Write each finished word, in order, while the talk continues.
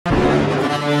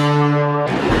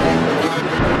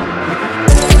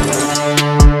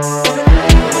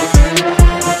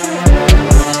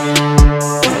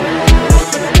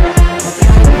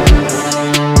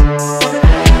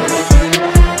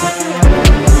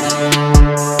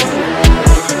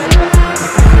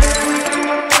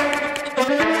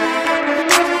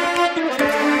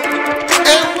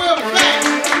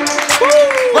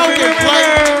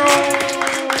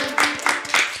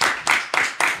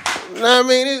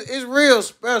it's real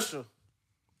special.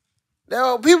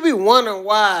 People be wondering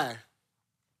why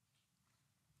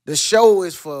the show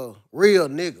is for real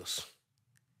niggas.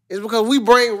 It's because we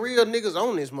bring real niggas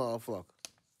on this motherfucker.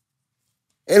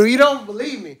 And if you don't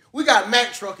believe me, we got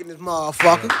Mack Truck in this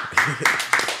motherfucker.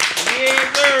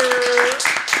 Yeah, sir.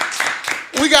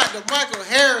 We got Demichael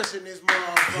Harris in this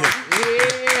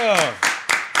motherfucker. Yeah.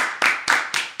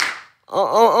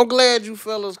 I'm glad you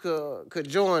fellas could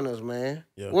join us, man.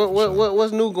 Yeah,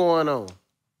 What's new going on?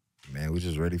 Man, we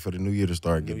just ready for the new year to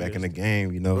start. Get back in the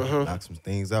game, you know, knock some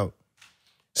things out.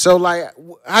 So, like,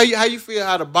 how you feel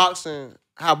how boxing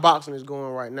is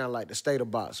going right now, like the state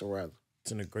of boxing, rather?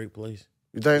 It's in a great place.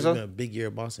 You think so? It's been a big year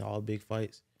of boxing, all big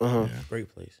fights. Yeah.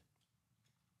 Great place.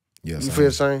 Yeah, you feel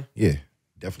the same? Yeah,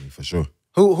 definitely, for sure.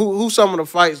 Who some of the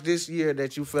fights this year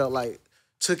that you felt like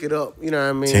took it up? You know what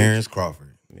I mean? Terrence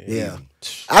Crawford. Yeah.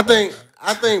 I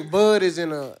think Bud is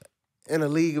in a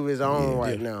league of his own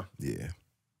right now. Yeah.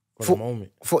 For the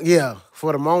moment. For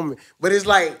the moment. But it's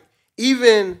like,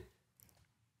 even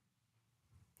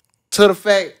to the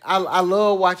fact, I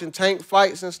love watching tank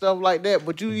fights and stuff like that,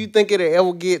 but you think it'll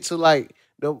ever get to like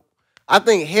I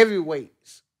think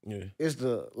heavyweights is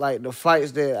the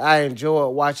fights that I enjoy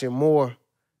watching more.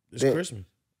 It's Christmas.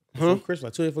 For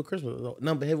Christmas. I told you for Christmas.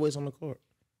 Number heavyweights on the card.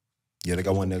 Yeah, they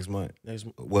got one next month.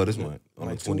 Well, this month. On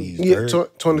the 23rd. Yeah,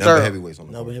 23rd. Number heavyweights on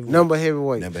the card. Number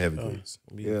heavyweights. Number heavyweights.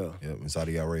 Yeah. Yep, in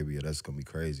Saudi Arabia. That's going to be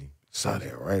crazy. Saudi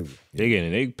Arabia.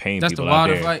 They paying That's people the out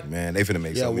Wilder there. fight. Man, they finna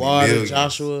make so many Wilder, millions.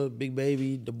 Joshua, Big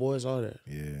Baby, the boys, all that.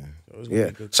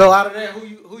 Yeah. So out of that,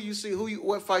 who you see?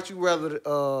 What fight you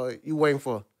rather you waiting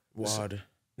for? Wilder.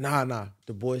 Nah.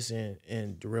 The boys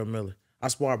and Darrell Miller. I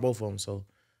sparred both of them. So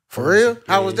for real,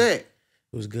 how was that? It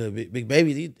was good. Big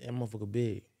Baby, that motherfucker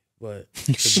big. But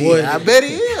the Shit, boys, I bet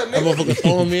he is. That motherfucker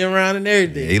throwing me around and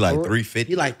everything. Yeah, he like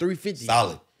 350. He like 350.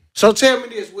 Solid. So tell me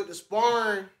this, with the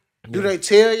sparring, do they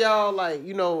tell y'all, like,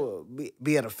 you know,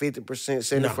 be at a 50%,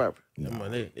 75%?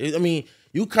 No. I mean,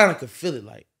 you kind of could feel it.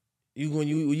 Like, when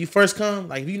you first come,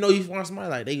 like, if you know you want somebody,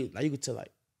 like you could tell,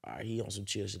 like, all right, he on some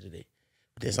chill shit today.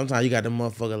 But then sometimes you got them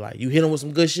motherfucker, like, you hit him with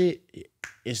some good shit,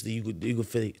 instantly you could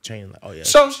feel it change. Like, oh, yeah.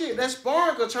 So, shit, that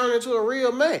sparring could turn into a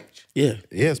real match. Yeah.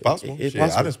 Yeah, it's possible. It's shit,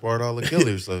 possible. I done sparred all the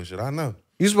killers, so shit, I know.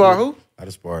 You spar who? I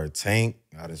done sparred Tank.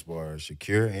 I done sparred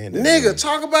Shakir. And Nigga,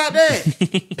 talk about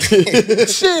that.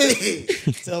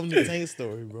 Shit. Tell me the Tank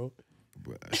story, bro.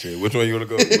 Shit, which one you want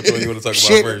to go? Which one you want to talk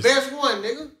Shit, about first? the best one,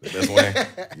 nigga. The best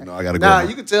one? You know, I got to go. Nah,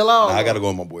 you can tell all. I got to go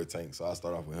with my boy Tank, so I'll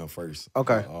start off with him first.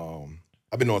 Okay.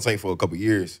 I've been on Tank for a couple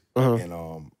years, and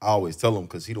I always tell him,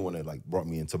 because he the one that like brought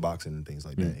me into boxing and things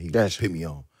like that. He put me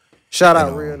on. Shout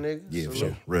out, real nigga. Yeah, for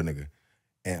sure, real nigga.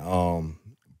 And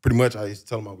pretty much I used to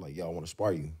tell him, I was like, yo, I want to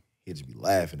spar you. He'd just be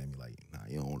laughing at me like, nah,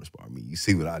 you don't want to spar me. You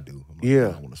see what I do. I'm like,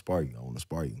 yeah. I want to spar you. I want to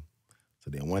spar you.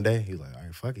 So then one day, he was like, all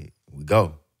right, fuck it. We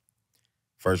go.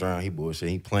 First round, he bullshit.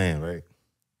 He playing, right?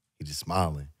 He just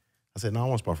smiling. I said, no, I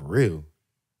want to spar for real.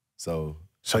 So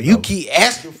you keep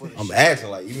asking for this I'm shit. asking,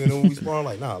 like, even when we sparring,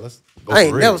 like, nah, let's go I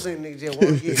ain't for real. never seen niggas just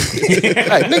want to get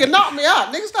like, nigga, knock me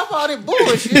out. Nigga, stop all that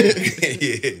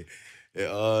bullshit.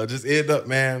 Yeah. Just end up,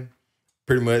 man,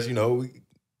 pretty much, you know,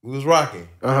 we was rocking.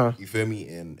 You feel me?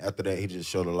 And after that, he just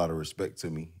showed a lot of respect to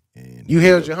me. And you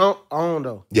held your hump on,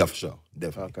 though? Yeah, for sure.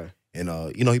 Definitely. Okay.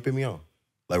 And, you know, he put me on.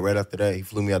 Like, right after that, he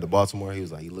flew me out to Baltimore. He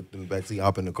was like, he looked in the backseat,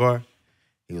 hopped in the car.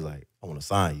 He was like, I want to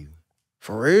sign you.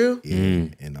 For real? Yeah.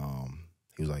 And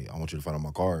he was like, I want you to fight on my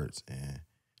cards. And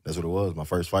that's what it was. My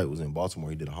first fight was in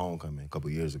Baltimore. He did a homecoming a couple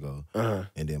years ago.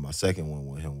 And then my second one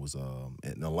with him was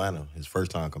in Atlanta. His first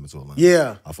time coming to Atlanta.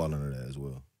 Yeah. I fought under that as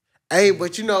well. Hey,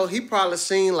 but you know, he probably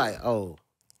seen like, oh,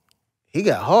 he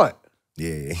got heart.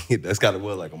 Yeah, that's kind of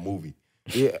like a movie.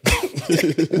 Yeah.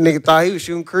 Nigga thought he was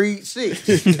shooting Creed 6.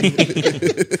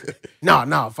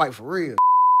 Nah, fight for real.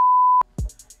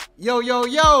 Yo,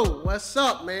 what's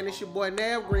up, man? It's your boy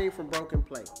Navv Greene from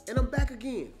BROKENPLAY. And I'm back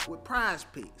again with Prize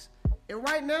Picks. And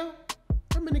right now,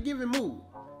 I'm in the giving mood.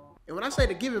 And when I say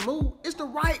the giving mood, it's the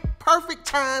perfect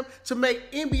time to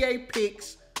make NBA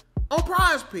picks on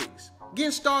Prize Picks.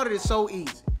 Getting started is so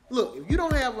easy. Look, if you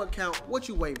don't have an account, what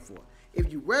you waiting for? If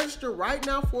you register right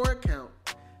now for an account,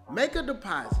 make a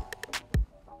deposit.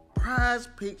 Prize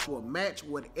Picks will match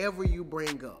whatever you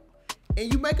bring up.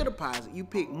 And you make a deposit, you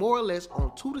pick more or less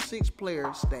on 2 to 6 player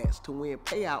stats to win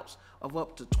payouts of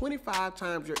up to 25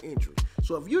 times your entry.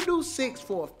 So if you do 6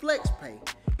 for a flex pay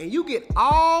and you get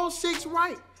all 6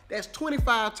 right, that's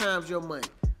 25 times your money.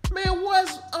 Man,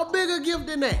 what's a bigger gift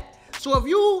than that? So if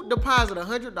you deposit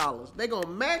 $100, they're gonna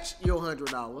match your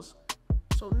 $100.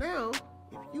 So now,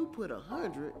 if you put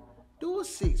 100, do a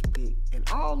 6 pick, and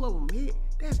all of them hit,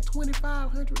 that's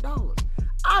 $2,500.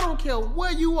 I don't care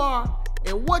where you are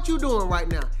and what you doing right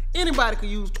now. Anybody could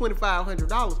use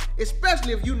 $2,500,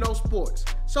 especially if you know sports.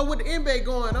 So with the NBA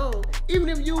going on, even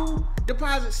if you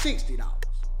deposit $60,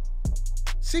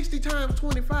 60 times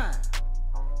 25,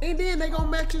 and then they gonna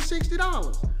match you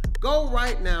 $60. Go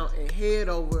right now and head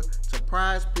over to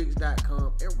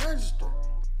prizepicks.com and register.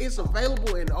 It's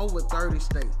available in over 30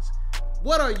 states.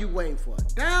 What are you waiting for?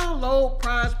 Download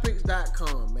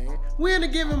prizepicks.com, man. We're in a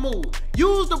giving mood.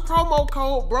 Use the promo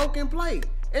code BROKENPLAY.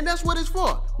 And that's what it's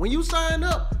for. When you sign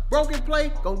up,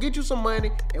 BROKENPLAY gonna get you some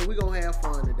money, and we gonna have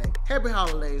fun today. Happy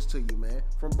holidays to you, man,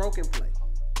 from BROKENPLAY.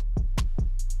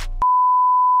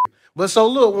 But so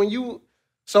look,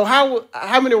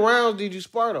 how many rounds did you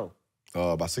spar though?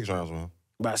 About 6 rounds, man.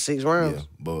 About 6 rounds? Yeah,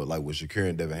 but like with Shakir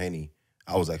and Devin Haney,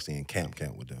 I was actually in camp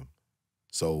with them.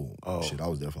 So, I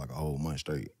was there for like a whole month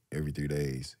straight. Every 3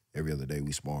 days, every other day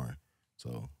we sparring.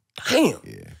 So, damn.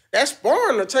 Yeah. That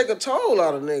sparring to take a toll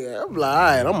out of nigga. I'm like, all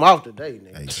right, I'm off today,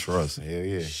 nigga. Hey, trust. Hell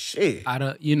yeah. Shit.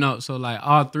 So like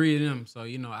all 3 of them, so,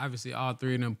 obviously all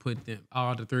 3 of them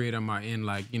all the 3 of them are in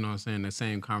like, what I'm saying, the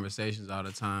same conversations all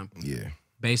the time. Yeah.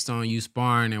 Based on you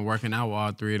sparring and working out with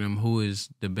all 3 of them, who is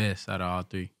the best out of all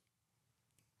 3?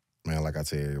 Man, like I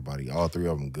tell everybody, all 3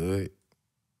 of them good,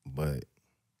 but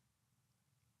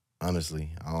honestly,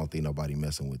 I don't think nobody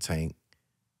messing with Tank.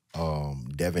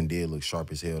 Devin did look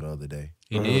sharp as hell the other day.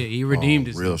 He did. He redeemed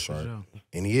himself. Real sharp. Sure.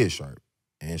 And he is sharp.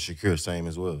 And Shakir, same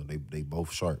as well. They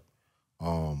both sharp.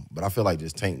 But I feel like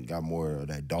this Tank got more of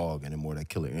that dog and more of that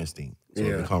killer instinct. So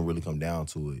if it really come down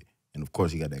to it, and of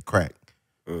course he got that crack.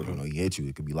 He hit you,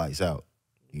 it could be lights out.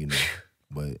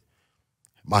 But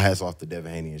my hat's off to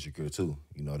Devin Haney and Shakir too.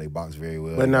 They box very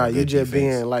well. But nah, you just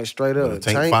being like straight up. But if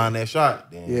Tank find that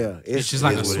shot, then it's just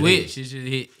like a switch. It just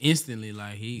hit instantly,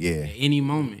 like at any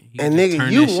moment. And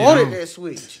nigga, you wanted that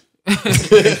switch.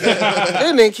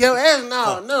 That nigga kept asking,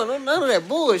 no, none of that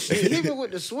bullshit. Hit me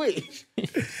with the switch.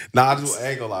 Nah, I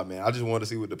ain't gonna lie, man. I just wanted to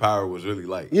see what the power was really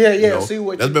like. Yeah, see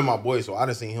what that's been my boy, so I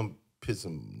done seen him put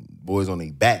some boys on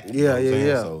their back.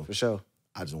 Yeah, so for sure.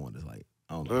 I just wanted to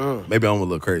I don't know. Maybe I'm a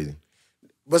little crazy.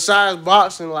 Besides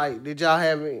boxing, like, did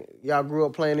y'all grew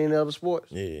up playing any other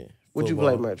sports? Yeah. What you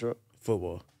play, Metro?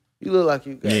 Football. You look like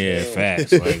you got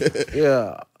facts. Like,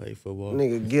 Play football.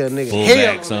 Nigga, give a nigga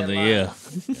fullback something,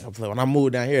 When I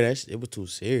moved down here, it was too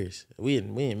serious. We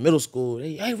in middle school.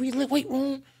 Hey, we in the weight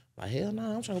room. Like, hell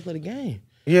no, I'm trying to play the game.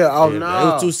 Yeah, no. It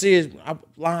was too serious. I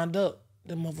lined up.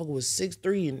 That motherfucker was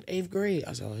 6'3" in 8th grade.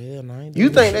 I said, oh, hell no, I ain't doing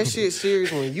You think that shit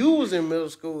serious when you was in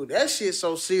middle school? That shit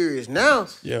so serious. Now,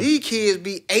 these kids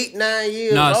be 8, 9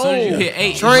 years old. No, as soon as you hit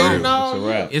 8, training all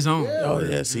it's on. Oh,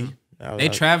 yeah, see? They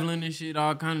traveling and shit,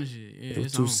 all kind of shit. Yeah, It was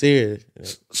it's too on. serious.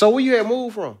 So where you had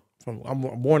moved from? I'm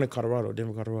born in Colorado,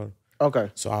 Denver, Colorado.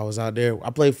 Okay. So I was out there. I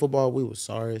played football. We was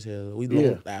sorry as hell.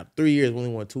 We out 3 years, we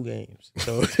only won 2 games.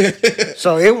 So,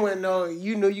 so it went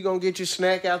you knew you gonna get your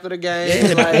snack after the game.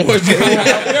 Yeah, like, you know what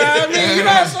I mean? You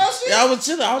know some shit? I was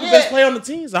chilling. I was the best player on the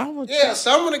team. So I was chilling.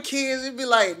 Some of the kids, it be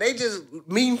like, they just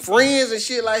meeting friends and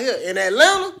shit like here. In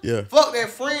Atlanta, fuck that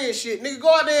friend shit. Nigga,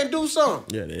 go out there and do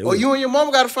something. Yeah, or you and your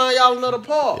mama gotta find y'all another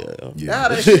park. Now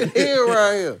that shit here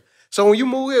around here. So when you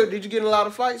moved here, did you get in a lot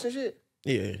of fights and shit?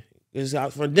 Yeah. It's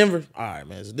out from Denver. All right,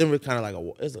 man. So Denver kind of like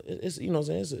it's you know what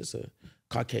I'm saying? It's a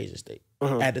Caucasian state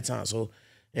at the time. So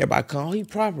everybody come, he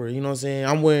proper. You know what I'm saying?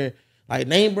 I'm wearing like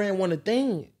name brand wasn't a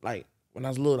thing. Like when I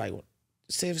was little, like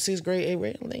 6th grade, 8th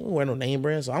grade, I ain't wearing no name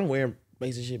brand. So I'm wearing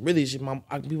basic shit. Really shit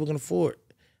people can afford.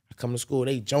 I come to school,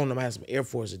 they joined them. I had some Air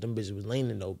Forces. Them bitches was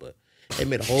leaning though, but they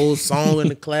made a whole song in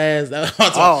the class. damn.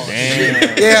 Hey,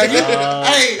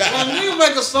 when you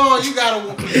make a song, you gotta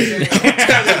whoop it.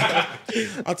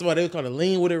 I'm talking about they was called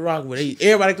Lean With It, Rock With It.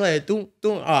 Everybody class, doom.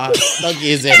 Oh, I stuck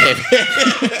his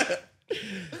ass.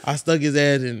 I stuck his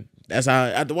ass, and that's how,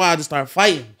 after a while, I just started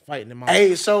fighting in my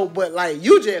Hey, so, but like,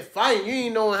 you just fighting. You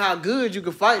ain't knowing how good you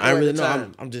can fight. I don't really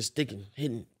know. I'm just sticking,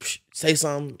 hitting, say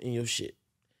something in your shit.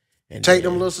 And take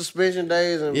them little suspension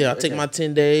days. And I take my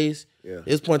 10 days. Yeah. At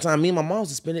this point in time, me and my mom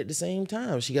suspended at the same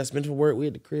time. She got suspended from work. We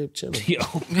at the crib chilling. Yo.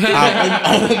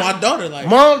 My daughter, like,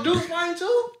 mom do fighting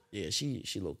too? Yeah, she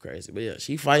a little crazy, but yeah,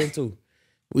 she fighting too.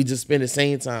 We just spend the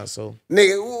same time, so.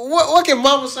 Nigga, what can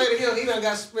mama say to him? He done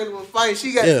got suspended with fighting.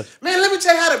 She got, man, let me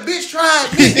tell you how the bitch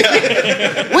tried me.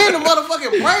 We in the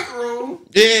motherfucking break room.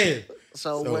 Yeah.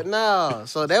 So, but nah,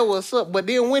 so that was up. But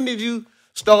then when did you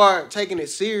start taking it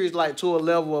serious, like to a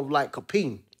level of like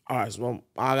competing? All right, so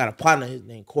I got a partner, his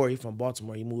name Corey, from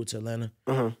Baltimore. He moved to Atlanta.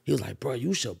 He was like, bro,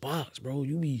 you should box, bro.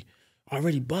 You be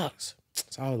already box.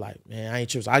 So I was like, man, I ain't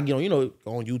tripping. So I get on,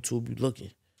 go on YouTube, you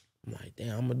looking. I'm like,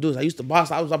 damn, I'm gonna do this. I used to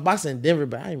box. I was boxing in Denver,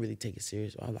 but I didn't really take it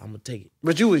serious. So I was like, I'm gonna take it.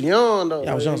 But you was young though.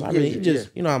 Yeah, I was young. So I really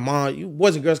you know, mom, you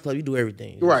Boys and Girls Club, you do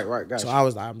everything. Right, gotcha. So I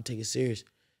was like, I'm gonna take it serious.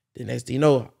 The next thing you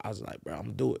know, I was like, bro, I'm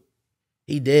gonna do it.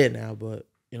 He dead now, but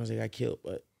you know what I'm saying, got killed.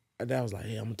 But I was like,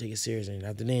 hey, I'm gonna take it serious. And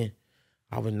after then,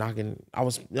 I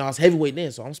was heavyweight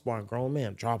then, so I'm sparring grown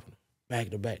man, dropping them back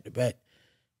to back to back.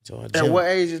 So At what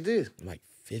age is this? Like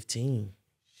 15,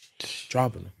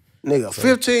 dropping them. Nigga,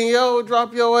 15-year-old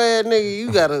drop your ass, nigga.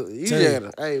 You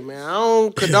gotta, hey man, I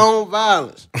don't condone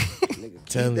violence. Nigga,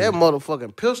 keep that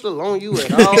motherfucking pistol on you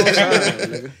at all times,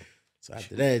 nigga. So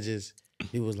after that,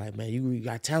 he was like, man, you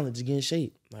got talent, just get in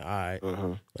shape. Like, all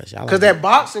right. Because that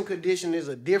boxing condition is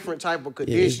a different type of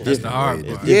condition. That's the hard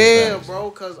part. Yeah, bro,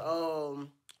 because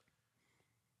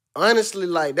honestly,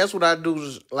 like, that's what I do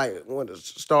is, like, when I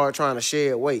start trying to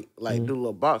shed weight, like, do a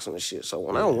little boxing and shit. So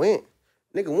when I went,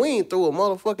 nigga, we ain't threw a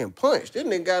motherfucking punch. This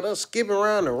nigga got us skipping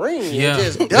around the ring and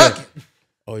just ducking.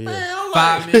 Oh, yeah. Man, I'm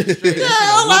 5 like, minutes straight. yeah,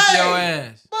 I'm like, your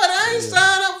ass. but I ain't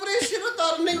signed up for this shit. I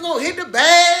thought a nigga gonna hit the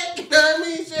bag. You know what I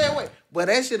mean? Shit, wait. But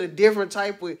that shit a different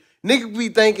type of... Nigga be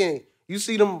thinking, you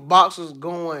see them boxers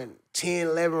going 10,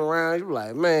 11 rounds, you be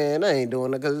like, man, I ain't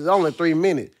doing that because it's only 3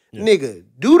 minutes. Yeah. Nigga,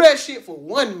 do that shit for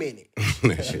 1 minute.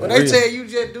 When they tell you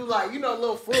just do like, you know,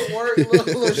 little footwork,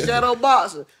 little shadow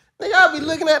boxing, nigga, I be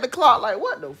looking at the clock like,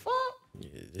 what the fuck?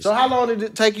 Yeah, so how long did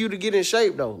it take you to get in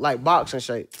shape though? Like boxing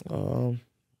shape? Probably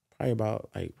about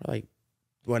like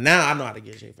well, now I know how to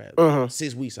get in shape fast.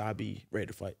 6 weeks I'll be ready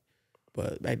to fight.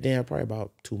 But back then probably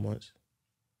about 2 months.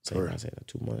 I say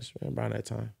 2 months, around that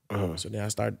time. So then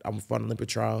I'm fought Olympic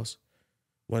trials.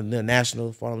 Won the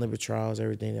national, fought Olympic trials,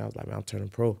 everything. I was like, man, I'm turning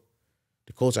pro.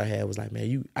 The coach I had was like,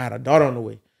 man, I had a daughter on the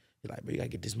way. He's like, but you gotta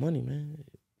get this money, man.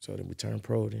 So then we turned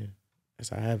pro then. That's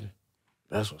how it happened.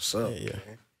 That's what's up. Yeah.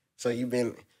 So you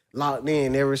been locked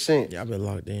in ever since? Yeah, I've been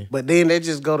locked in. But then they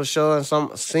just go to show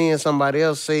and seeing somebody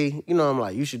else say, you know, I'm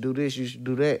like, you should do this, you should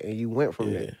do that, and you went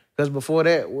from there. Because before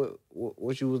that,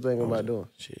 what you was thinking about doing?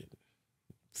 Shit.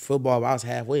 Football, I was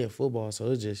halfway in football, so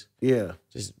it's just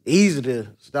easy to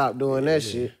stop doing that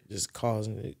shit. Just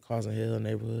causing hell in the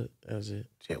neighborhood. That was it.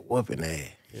 Just whooping ass.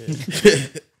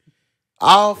 Yeah.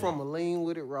 All from a lean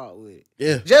with it, rock with it.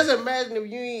 Yeah. Just imagine if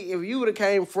you would have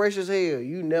came fresh as hell,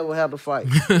 you never have to fight.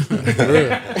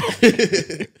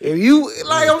 If you,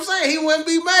 like I'm saying, he wouldn't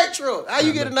be Mack Truck. How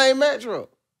you get the name Mack Truck?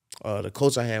 The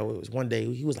coach I had was one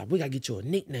day, he was like, we gotta get you a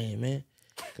nickname, man.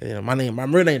 My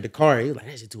real name Dacarree. He was like,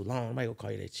 that shit too long. Nobody gonna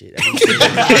call you that shit.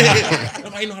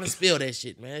 Nobody know how to spell that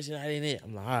shit, man. That shit ain't it.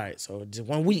 I'm like, all right. So just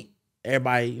 1 week,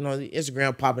 everybody, you know, the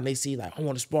Instagram popping, they see like, I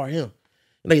want to spar him.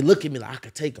 And they look at me like I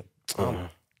could take him.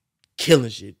 Killing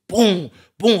shit. Boom,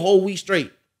 boom, whole week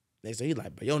straight. They say, he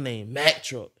like, but your name Mack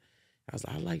Truck. I was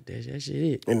like, I like that shit. That shit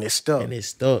it. And it stuck. And it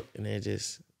stuck. And then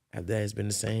just after that, it's been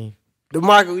the same.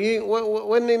 Demichael,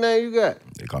 what nickname you got?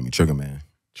 They call me Trigger Man.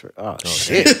 Oh,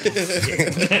 shit.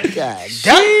 God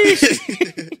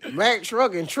damn. Mack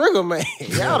Truck and Trigger Man.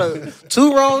 Y'all the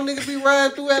two wrong niggas be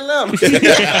riding through Atlanta.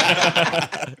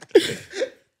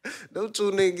 Those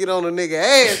two niggas get on a nigga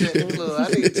ass at them. Look, I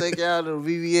need to take y'all to the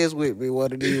VVS with me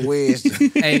one of these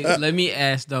Wednesdays. Hey, let me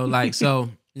ask though, like, so,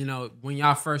 you know, when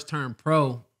y'all first turned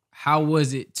pro, how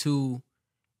was it to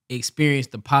experience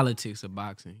the politics of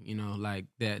boxing? You know, like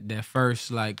that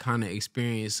first like kind of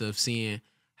experience of seeing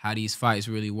how these fights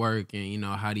really work and, you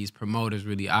know, how these promoters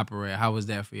really operate. How was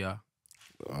that for y'all?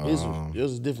 It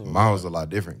was different. Mine was a lot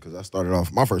different because I started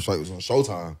off, my first fight was on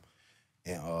Showtime.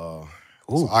 And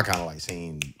so I kind of like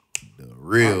seen the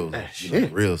real,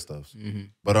 real stuff.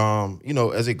 But, you know,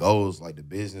 as it goes, like the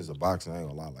business of boxing, I ain't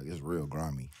gonna lie, like it's real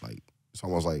grimy. Like it's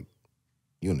almost like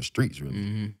you in the streets,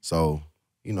 really. So,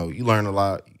 you know, you learn a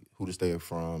lot, who to stay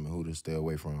from and who to stay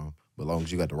away from. But as long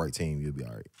as you got the right team, you'll be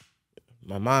all right.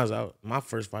 My mind's out. My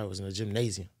first fight was in a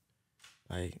gymnasium.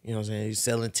 Like, you know what I'm saying? You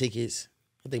selling tickets.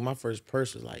 I think my first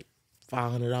purse was like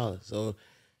 $500. So it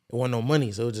wasn't no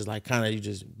money. So it was just like kind of you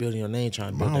just building your name,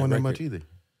 trying to build that record. Mine wasn't that much either.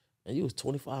 And you was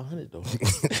 $2,500 though.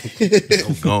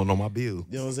 I'm gone on my bill.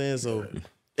 You know what I'm saying? So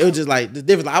it was just like the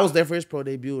difference. Like, I was there for his pro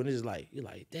debut, and it's just like you're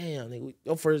like, damn, nigga,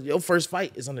 your first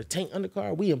fight is on the Tank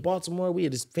undercard. We in Baltimore. We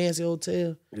at this fancy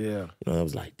hotel. Yeah. You know, I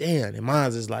was like, damn. And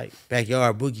mine's just like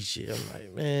backyard boogie shit. I'm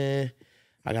like, man,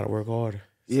 I gotta work harder.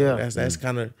 So yeah. That's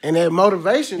kind of and that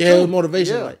motivation. Yeah, too. it was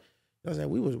motivation. Yeah. Like, you know what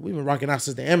I'm saying? We've been rocking out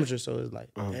since the amateur, so it's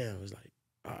like, damn, it was like,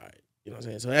 all right. You know what I'm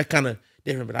saying? So that's kind of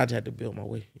different, but I just had to build my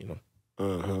way, you know.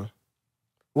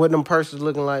 What them purses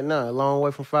looking like now? A long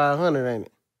way from 500, ain't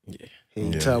it? Yeah.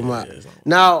 You talking about.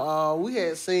 Now, we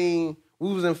had seen,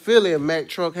 we was in Philly and Mack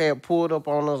Truck had pulled up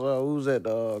on us. We was at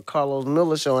the Carlos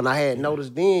Miller show, and I had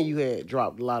noticed then you had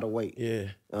dropped a lot of weight. Yeah.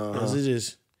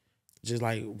 It's just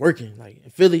like working. Like in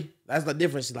Philly, that's the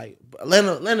difference. Like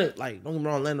Atlanta, like don't get me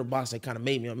wrong, Atlanta box they kind of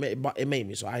made me. It made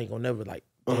me. So I ain't gonna never like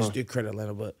still credit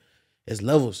Atlanta, but it's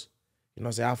levels. You know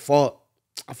what I'm saying?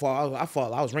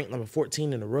 I was ranked number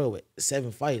 14 in a row with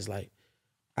 7 fights. Like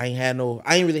I ain't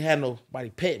really had nobody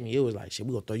pet me. It was like shit,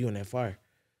 we gonna throw you in that fire.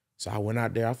 So I went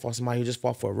out there. I fought somebody who just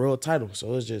fought for a real title. So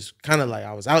it was just kind of like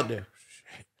I was out there.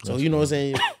 So you know what I'm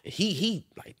saying? He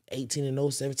like 18-0,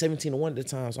 17-1 at the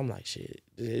time. So I'm like, shit.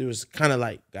 It was kind of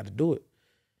like got to do it.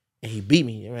 And he beat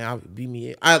me. I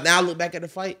mean, now I look back at the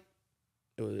fight.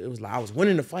 It was like I was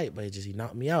winning the fight, but he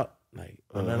knocked me out. Like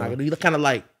nothing I could do. He kind of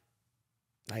like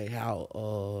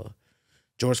how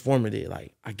George Foreman did.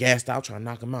 Like I gassed out trying to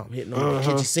knock him out. I'm hitting him with a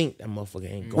kitchen sink. That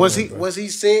motherfucker ain't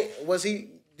going.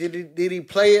 Did he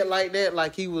play it like that?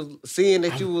 Like he was seeing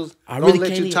that you was gonna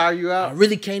let you tire you out? I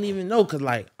really can't even know because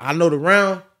like I know the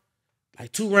round,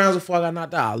 like 2 rounds before I got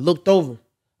knocked out, I looked over.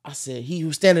 I said, he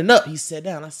was standing up. He sat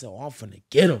down. I said, oh, I'm finna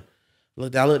get him. I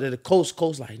looked at the coach.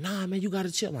 Coach like, nah, man, you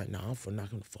gotta chill. I'm like, nah, I'm finna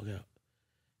knock him the fuck out.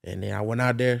 And then I went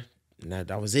out there and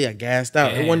that was it. I gassed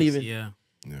out. It wasn't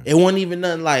even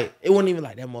nothing like, it wasn't even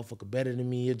like that motherfucker better than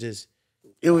me.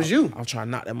 It was you. I'm trying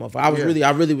to knock that motherfucker.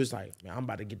 I really was like, man, I'm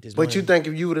about to get this. But you think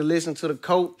if you would have listened to the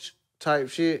coach type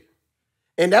shit,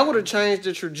 and that would have changed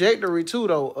the trajectory too,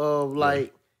 though, of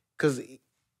like, because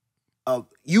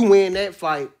you win that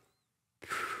fight.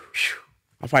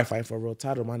 I'll probably fight for a real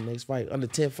title. My next fight, under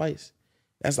 10 fights.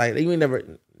 That's like, you ain't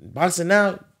never, boxing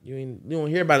now, you don't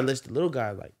hear about it unless the little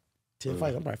guy, like 10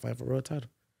 fights. I'm probably fighting for a real title.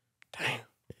 Damn.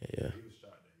 Yeah.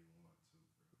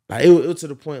 Like, it was to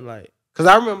the point, like, because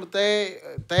I remember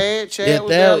Thad, Chad was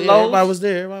there, everybody was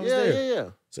there. Yeah.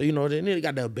 So, you know, then they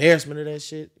got the embarrassment of that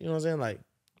shit. You know what I'm saying? Like,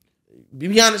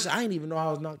 be honest, I didn't even know I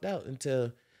was knocked out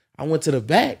until I went to the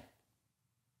back.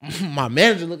 My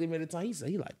manager looked at me at the time. He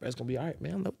said, bro, it's going to be all right,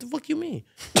 man. I'm like, what the fuck you mean?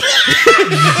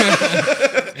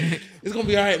 It's going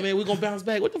to be all right, man. We're going to bounce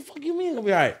back. What the fuck you mean it's going to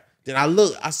be all right? Then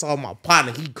I saw my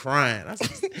partner, he crying. I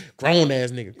said,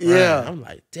 grown-ass nigga crying. Yeah. I'm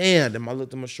like, damn. Then I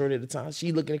looked at my shorty at the time.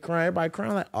 She looking at crying. Everybody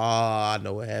crying like, oh, I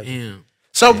know what happened. Damn.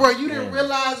 So, bro, you didn't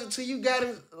realize it until you got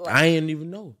it? Like, I didn't even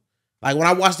know. Like, when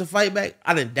I watched the fight back,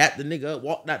 I done dapped the nigga up,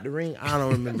 walked out the ring. I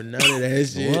don't remember none of that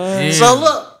shit. So,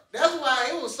 look, that's why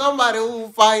it was somebody who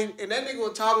was fighting, and that nigga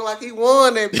was talking like he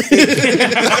won that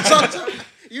bitch.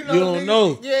 you don't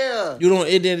know. Yeah. You don't,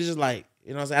 it then it's just like,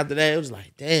 you know what I'm saying? After that, it was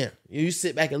like, damn. You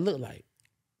sit back and look like,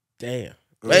 damn.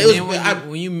 But it was,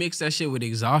 when you mix that shit with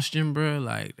exhaustion, bro,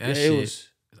 like that shit was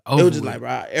over. It was just like,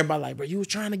 bro, everybody like, bro, you was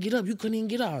trying to get up. You couldn't even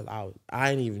get out. I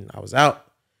was out.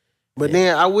 But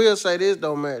then I will say this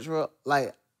though, Max, bro.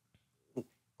 Like,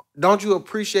 don't you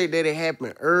appreciate that it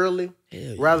happened early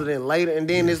rather than later? And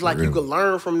then it's like you could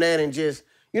learn from that and just,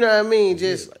 you know what I mean?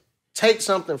 Just take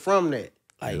something from that.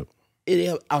 Like,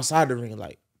 it outside the ring,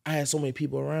 like, I had so many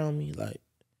people around me, like,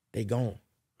 they gone.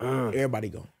 Everybody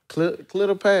gone. Clear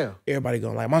the path. Everybody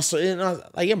gone. Like, like,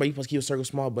 everybody supposed to keep a circle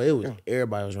small, but it was,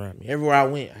 everybody was around me. Everywhere I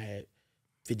went, I had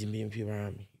 50 million people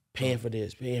around me, paying for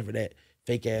this, paying for that,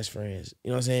 fake ass friends. You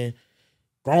know what I'm saying?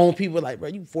 Grown people like, bro,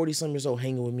 you 40-something years old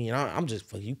hanging with me, and I'm just,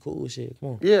 fuck, you cool with shit. Come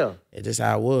on. Yeah. It's just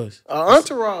how it was.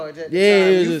 Entourage at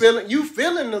the time. You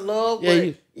feeling the love,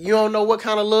 but you don't know what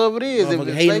kind of love it is. If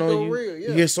it's fake or real. Yeah.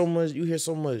 You hear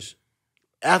so much.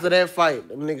 After that fight,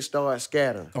 them niggas start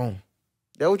scattering. Gone.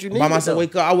 That what you need. By myself,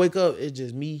 I wake up, it's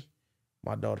just me,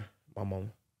 my daughter, my mama.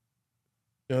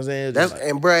 You know what I'm saying?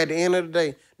 And bro, at the end of the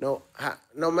day, no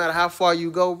matter how far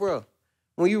you go, bro,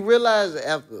 when you realize that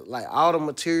after like all the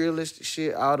materialistic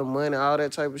shit, all the money, all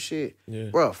that type of shit,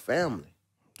 bro, family.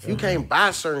 You can't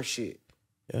buy certain shit.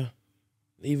 Yeah.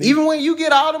 Even when you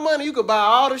get all the money, you could buy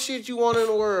all the shit you want in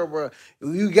the world, bro.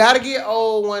 You gotta get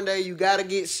old one day. You gotta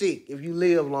get sick if you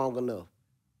live long enough.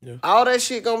 Yeah. All that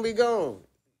shit gonna be gone.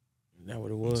 That's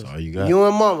what it was. That's all you got. You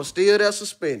and mama still there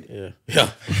suspended. Yeah.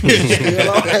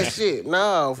 Still all that shit.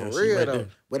 No, for real right though. There.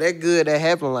 But that good that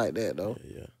happened like that though.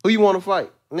 Yeah. Who you want to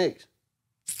fight next?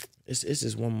 It's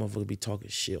just one motherfucker be talking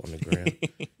shit on the ground.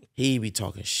 He be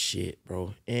talking shit,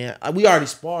 bro. And we already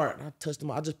sparred. I touched him.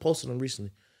 I just posted him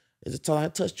recently. Is it I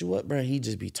touched you up, bro? He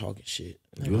just be talking shit.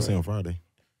 You'll see on Friday.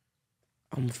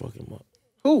 I'm gonna fuck him up.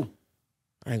 Who?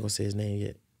 I ain't gonna say his name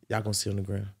yet. Y'all gonna see on the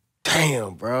ground.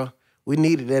 Damn, bro. We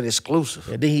needed that exclusive.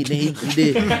 Yeah, then he did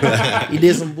he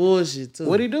did some bullshit too.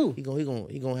 What'd he do? He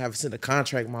gonna have to send a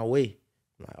contract my way.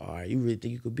 I'm like, all right, you really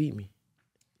think you could beat me?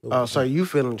 Oh, so you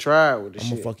feeling tried with this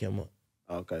shit? I'm gonna fuck him up.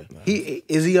 Okay.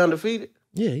 Is he undefeated?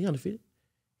 Yeah, he undefeated.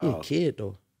 He a kid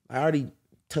though. I already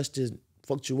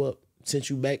fucked you up, sent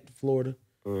you back to Florida.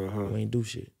 We ain't do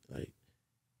shit. Like,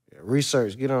 yeah,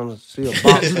 Research. Get on to see a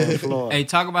boxer in Florida. Hey,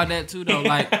 talk about that too though,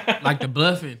 like the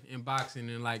bluffing in boxing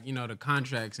and like the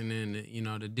contracts and then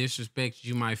the disrespect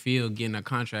you might feel getting a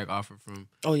contract offer from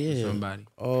somebody.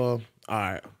 All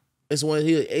right, it's one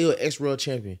he was ex-world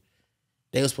champion.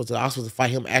 I was supposed to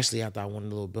fight him actually after I won the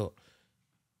little belt.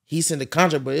 He sent the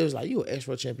contract, but it was like, you an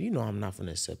ex-world champion. You know I'm not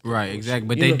finna accept that. Right, exactly.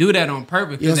 But You they know- do that on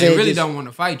purpose You know because what I'm they saying? really Just- don't want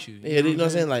to fight you. Yeah, you know what I'm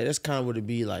saying? Like that's kind of what it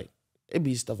be like. It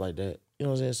be stuff like that. You know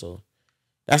what I'm saying? So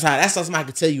that's something I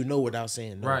could tell you no without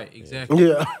saying no. Right, exactly.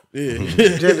 Yeah. Yeah.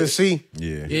 Just to see.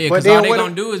 Yeah. Yeah, But because then all they what-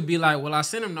 gonna do is be like, well, I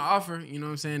sent them the offer. You know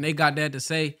what I'm saying? They got that to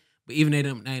say, but even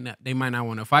they might not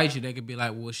want to fight you. They could be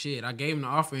like, well, shit, I gave him the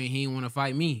offer and he didn't want to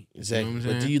fight me. Exactly. You know what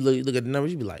I'm But do saying? you look at the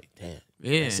numbers? You be like, damn.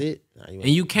 Yeah. That's it. Nah, And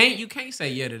you can't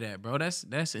say yeah to that, bro. That's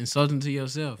insulting to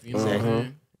yourself. You know what I'm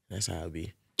saying? That's how it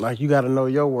be. Like, you got to know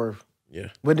your worth. Yeah.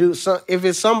 But if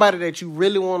it's somebody that you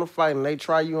really want to fight and they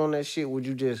try you on that shit, would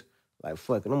you just, like,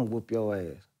 fuck it, I'm going to whoop your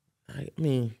ass? I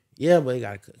mean, yeah, but it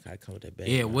gotta come with that bag.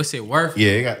 Yeah, what's it worth?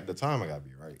 Yeah, it got the time. I gotta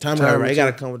be right. Time Time right. It too.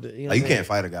 gotta come with the. You know Like, you what I'm can't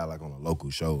fight a guy like on a local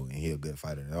show and he a good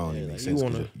fighter. That don't even make like, sense. you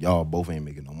 'Cause wanna- y'all both ain't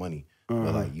making no money.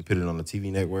 But like you put it on the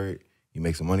TV network, you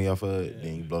make some money off of it,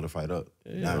 then you blow the fight up.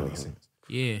 Now it makes sense.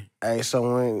 Yeah. Hey, so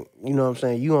when, you know what I'm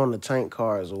saying, you on the tank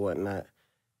cars or whatnot,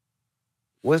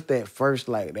 what's that first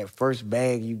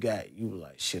bag you got? You were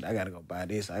like, shit, I got to go buy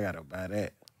this, I got to buy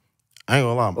that. I ain't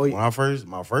gonna lie. Oh, When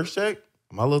my first check,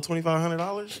 my little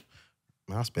 $2,500,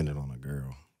 man, I spend it on a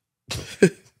girl.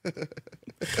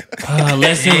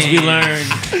 Lessons we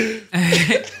learned.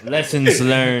 Lessons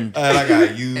learned. And I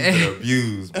got used and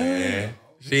abused, man.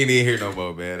 She ain't even here no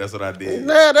more, man. That's what I did.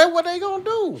 Nah, that's what they gonna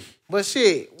do. But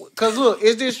shit, cause look,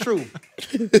 is this true?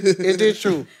 Is this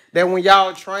true? That when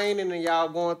y'all training and y'all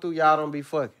going through, y'all don't be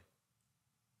fucking?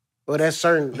 Well, that's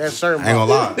certain. I ain't gonna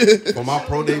lie. For my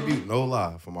pro debut, no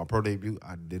lie. For my pro debut,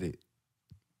 I did it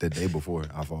the day before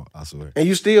I fought. I swear. And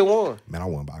you still won. Man, I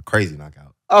won by a crazy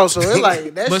knockout. Oh, so it's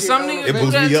like that. But shit some don't niggas It do affect-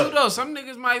 boosts that me too up. though. Some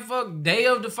niggas might fuck day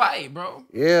of the fight, bro.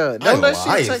 Yeah, I ain't, don't gonna that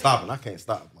lie. I shit ain't take? stopping. I can't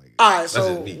stop. Like, All right, that's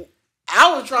so just me.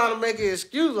 I was trying to make an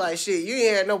excuse like shit. You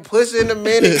ain't had no pussy in a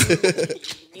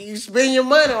minute. You spend your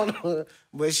money on her,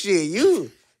 but shit,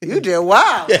 you just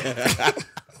wild.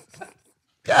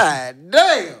 God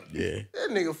damn. Yeah. That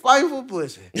nigga fight for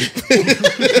pussy.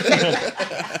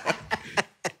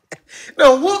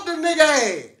 No, whoop the nigga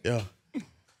ass. Yeah.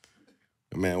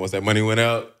 Man, once that money went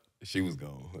out, she was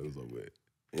gone. It was over with.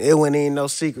 It wasn't even no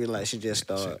secret like she just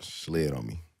started. She slid on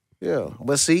me. Yeah,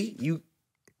 but see, you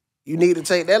need to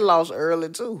take that loss early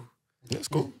too. That's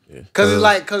cool. Yeah.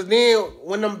 Cause then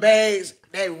when them bags,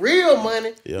 that real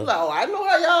money, Yeah. you like, oh, I know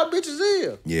how y'all bitches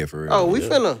is. Yeah, for real. Oh, we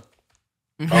finna.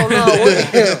 Oh no,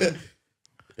 what the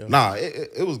hell? Nah,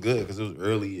 it was good because it was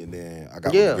early, and then I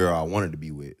got Yeah. the girl I wanted to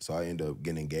be with, so I ended up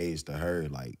getting engaged to her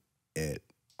like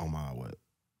on my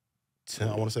 10.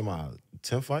 I want to say my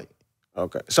 10th fight.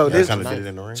 Okay, so Yeah, I this, kind of did it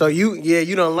in the ring. so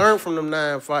you done learned from them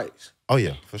 9 fights. Oh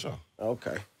yeah, for sure.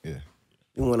 Okay, Yeah.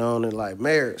 you went on and like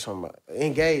married somebody,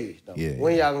 engaged. Though. Yeah,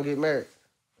 When y'all gonna get married?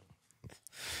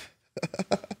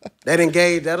 That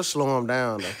engaged, that'll slow them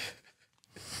down though.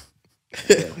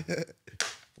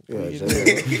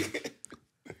 Yeah.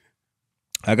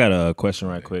 I got a question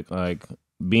right quick. Like,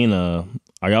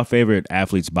 are y'all favorite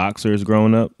athletes boxers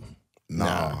growing up?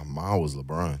 Nah, mine was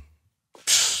LeBron.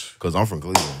 Cause I'm from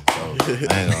Cleveland, so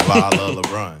I ain't gonna lie, I love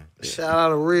LeBron. Shout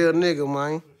out a real nigga,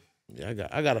 man. Yeah,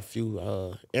 I got a few.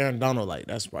 Aaron Donald, like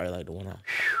that's probably like the one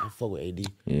I fuck with. AD.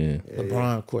 Yeah.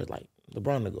 LeBron, of course, like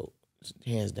LeBron to go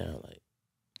hands down. Like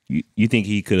You think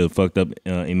he could have fucked up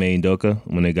Ime Udoka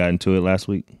when they got into it last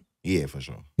week? Yeah, for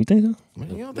sure. You think so?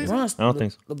 Man, you don't think so? LeBron's, I don't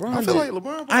think so. LeBron. I feel like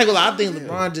LeBron. I ain't gonna lie. I think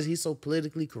LeBron he's so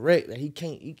politically correct that he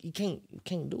can't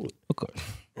do it. Of course.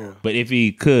 Yeah. But if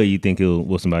he could, you think he'll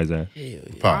whoop somebody's ass? Hell yeah.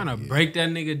 Trying to break that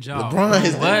nigga jaw. LeBron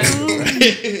is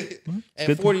what?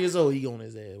 At 40 years old, he on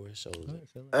his ass where it shows.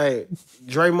 Hey,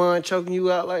 Draymond choking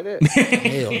you out like that?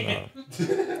 Hell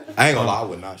no. I ain't gonna lie, I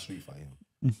would not street fight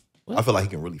him. I feel like he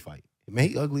can really fight. Man,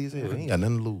 he ugly as hell. He ain't got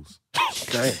nothing to lose.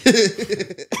 Damn.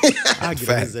 I get on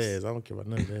Facts. his ass. I don't care about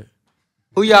none of that.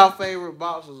 Who y'all favorite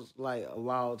boxers like of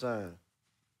all time?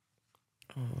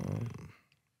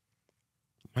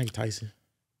 Mike Tyson.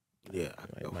 Yeah,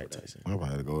 Mike Tyson. I probably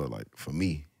had to go with, like, for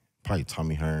me, probably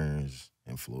Tommy Hearns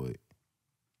and Floyd.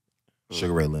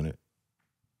 Sugar Ray Leonard.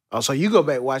 Oh, so you go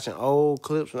back watching old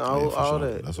clips and all, for all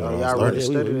sure. that. That's what Oh, I y'all started. really Yeah,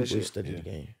 study we that shit. study the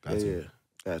game. Got to. Yeah,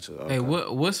 gotcha. Okay. Hey,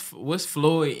 what's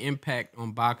Floyd impact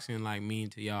on boxing like mean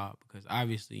to y'all? Because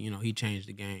obviously, he changed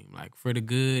the game, like for the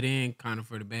good and kind of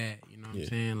for the bad. You know what I'm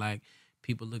saying? Like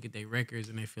people look at their records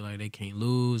and they feel like they can't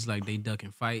lose, like they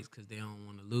ducking fights because they don't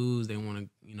want to lose. They want to,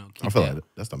 keep I feel that. like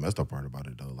that's the messed up part about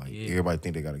it though. Like Yeah. everybody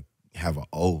think they gotta have an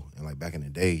O, and like back in the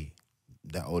day,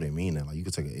 that O didn't mean that. Like you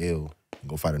could take an L and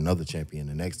go fight another champion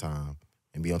the next time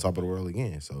and be on top of the world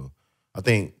again. So I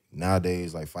think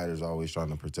nowadays, like fighters are always trying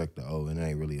to protect the O, and it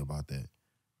ain't really about that.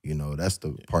 That's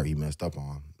the part he messed up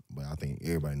on. But I think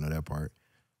everybody know that part.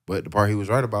 But the part he was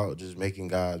right about, just making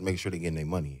guys make sure they getting their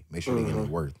money, make sure they getting their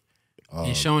worth.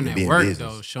 And showing that being work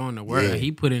business. though, showing the work. Yeah. Like,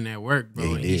 he put in that work, bro, Yeah,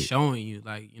 he and he's did. showing you,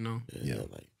 like Yeah,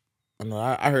 like I know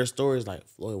I heard stories like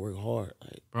Floyd worked hard.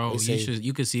 Like bro, they say,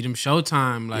 you could see them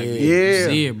Showtime, like Yeah. you Yeah.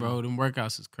 see it, bro. Them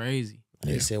workouts is crazy.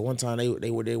 They said one time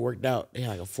they worked out. They had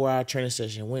like a 4-hour training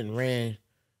session. Went and ran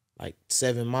like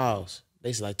 7 miles.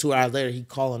 They said like 2 hours later he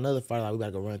called another fighter like we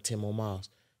gotta go run 10 more miles.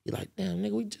 He like damn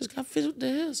nigga we just got finished with the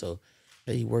hell. So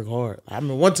he worked hard. I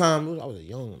remember one time I was a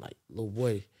young like little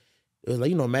boy. It was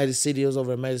like Magic City. It was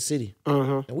over at Magic City,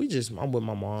 and I'm with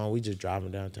my mom. We just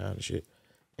driving downtown and shit,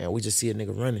 and we just see a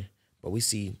nigga running, but we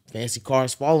see fancy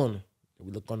cars following him.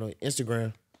 We look on the Instagram.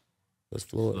 It was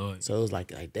Floyd. So it was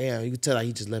like damn, you could tell like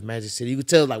he just left Magic City. You could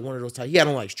tell like one of those types. He had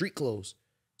on like street clothes.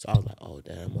 So I was like, oh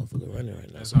damn, motherfucker running right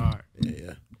now. That's hard.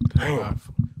 Yeah. Damn.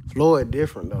 Floyd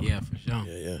different though. Yeah, for sure.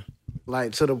 Yeah.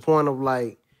 Like to the point of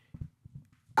like,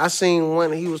 I seen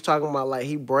one he was talking about like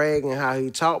he bragging how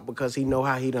he talk because he know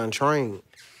how he done trained.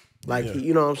 Like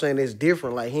you know what I'm saying? It's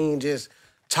different. Like he ain't just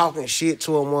talking shit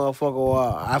to a motherfucker or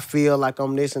I feel like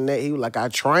I'm this and that. He was like, I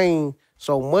train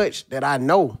so much that I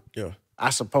know I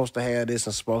supposed to have this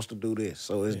and supposed to do this.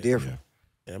 So it's different.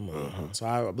 Yeah, So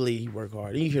I believe he worked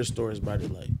hard. You hear stories about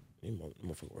it like he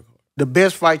motherfucker work hard. The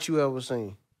best fight you ever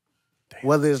seen.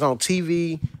 Whether it's on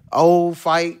TV, old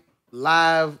fight,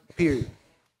 live, period.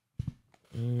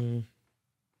 The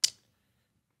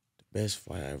best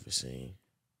fight I ever seen.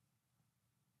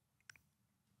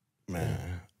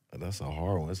 Man, that's a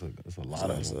hard one. It's a lot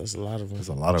of them. That's a lot of them. It's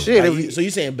a lot of Shit, them. So you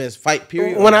saying best fight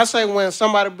period? When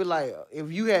somebody be like,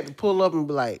 if you had to pull up and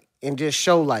be like, and just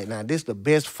show like, now this the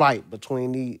best fight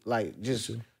between these, like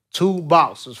just two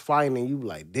boxers fighting, and you be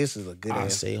like, this is a good I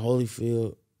ass. say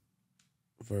Holyfield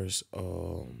versus what's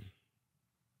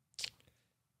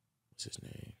his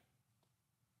name?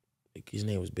 His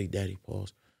name was Big Daddy.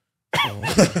 Pause.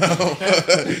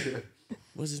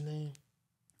 What's his name?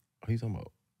 What are you talking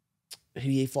about?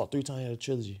 He fought 3 times. He had a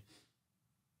trilogy.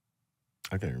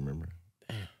 I can't remember.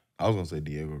 Damn. I was gonna say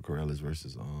Diego Corrales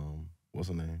versus what's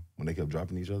her name? When they kept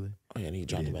dropping each other. Oh yeah, and he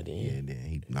dropped him at the end. Yeah, and then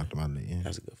he knocked him out at the end.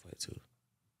 That's a good fight too.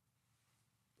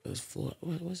 It was Floyd.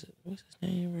 What's his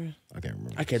name, bro? I can't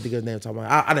remember. I can't think of his name. Talking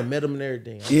about, I done met him and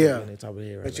everything. Yeah. Top of the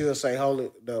head right But now. you'll say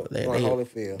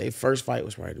Holyfield. Their first fight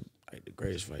was probably the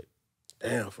greatest fight.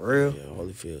 Damn, for real. Yeah,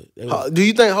 Holyfield. Do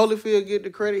you think Holyfield get the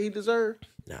credit he deserved?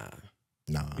 Nah.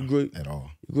 Nah, He grew at all.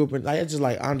 up in it's just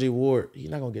like Andre Ward. He's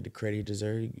not gonna get the credit he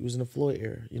deserved. He was in the Floyd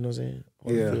era. You know what I'm saying?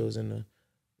 Holyfield was in the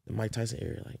Mike Tyson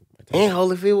era. Like Mike Tyson. And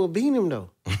Holyfield will beat him though.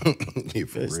 Yeah,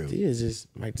 for real. It's just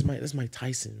that's Mike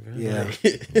Tyson, bro. Yeah.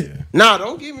 Like, Nah,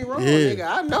 don't get me wrong, Yeah. nigga.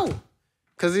 I know.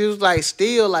 Cause it was like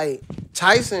still like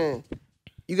Tyson,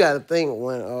 you gotta think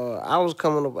when I was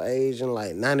coming of age in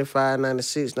like 95,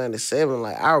 96, 97,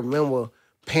 like I remember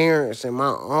parents and my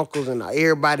uncles and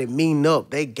everybody meeting up.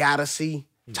 They gotta see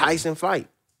Tyson fight.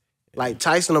 Like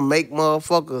Tyson will make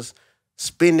motherfuckers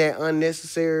spend that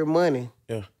unnecessary money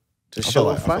Yeah. to I show feel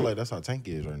a like fight. that's how Tank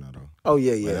is right now, though. Oh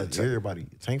yeah, Like, yeah. that's everybody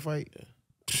Tank fight.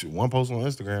 One post on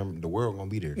Instagram, the world gonna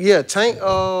be there. Yeah, Tank.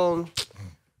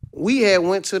 We had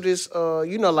went to this.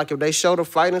 Like if they show the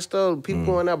fight and stuff, people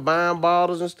going there buying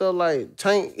bottles and stuff. Like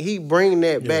Tank, he bring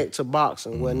that back to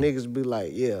boxing where niggas be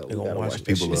like, yeah, we gonna gotta watch watch it.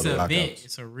 that People shit. love It's the an event. knockouts.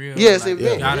 It's a real. Yeah, it's like, an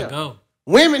event, You gotta yeah. go.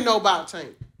 Women know about Tank.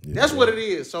 Yeah. That's what it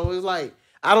is. So it's like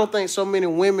I don't think so many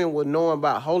women would know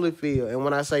about Holyfield. And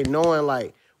when I say knowing,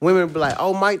 like women be like,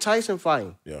 oh, Mike Tyson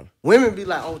fighting. Yeah. Women be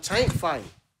like, oh, Tank fighting.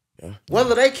 Yeah.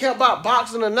 Whether they care about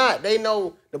boxing or not, they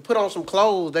know to put on some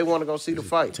clothes. They want to go see the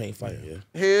fight. Tank fight. Yeah.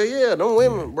 Hell yeah, them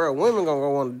women, bro. Women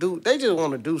gonna want to do. They just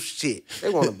want to do shit. They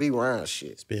want to be around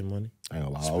shit. Spend money. I ain't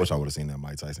gonna lie. I wish I would have seen that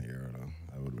Mike Tyson era though.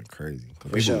 That would have been crazy. Cause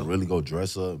people sure. would really go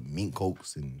dress up, meet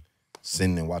cokes, and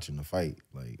sitting and watching the fight.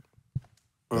 Like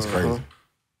that's crazy.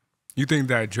 You think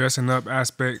that dressing up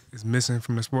aspect is missing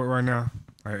from the sport right now?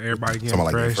 Like everybody getting Talking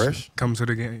about, like, fresh, getting fresh? come to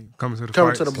the game, come to the Come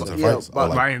fights. to to the the yeah, fights. but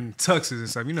like in tuxes and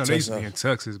stuff. You know, they used to be in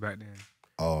tuxes back then.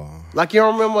 like you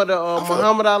don't remember the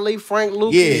Muhammad Ali, Frank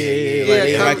Lucas?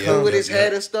 Yeah, come like, through with yeah, his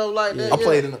hat and stuff like that. I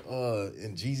played in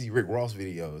Jeezy Rick Ross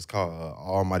video. It's called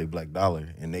Almighty Black Dollar,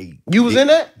 and You was in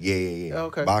that? Yeah.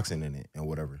 Okay. Boxing in it and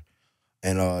whatever,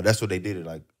 and that's what they did. It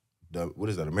like what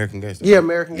is that? American Gangster. Yeah,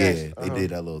 American Gangster. Yeah, they did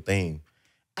that little thing,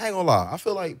 I ain't gonna lie. I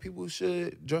feel like people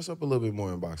should dress up a little bit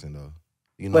more in boxing though.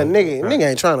 You know, But nigga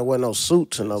ain't trying to wear no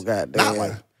suits and no goddamn. not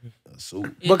like a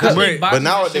suit. Because- But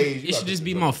nowadays, it should just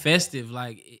be more festive.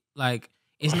 Like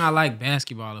it's not like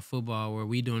basketball or football where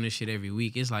we doing this shit every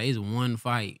week. It's like it's one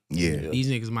fight. Yeah. These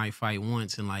niggas might fight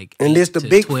once in like And this 8 the to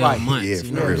big 12 fight. months. Yeah, You for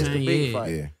know what I'm real. saying? The big Yeah.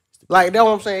 fight. Yeah. Like that's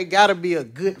what I'm saying. It gotta be a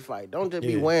good fight. Don't just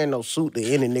be wearing no suit to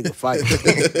any nigga fight.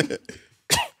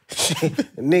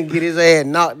 Nigga get his ass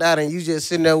knocked out and you just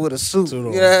sitting there with a suit. You know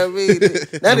what I mean?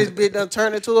 Now this bitch done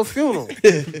turned into a funeral.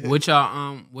 What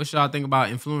y'all think about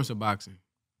influencer boxing?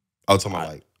 I was talking about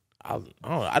like, I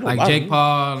don't Like Jake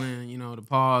Paul and the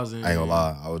Pauls and I ain't gonna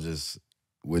lie. I was just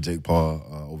with Jake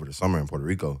Paul over the summer in Puerto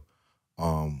Rico,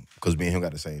 because me and him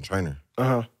got the same trainer.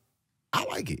 Uh-huh. I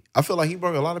like it. I feel like he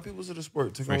brought a lot of people to the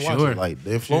sport to come For watch sure. it. Like the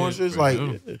influencers, For like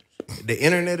sure. the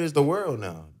internet is the world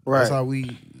now. Right. That's how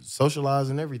we socialize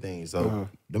and everything. So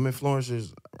them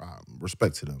influencers,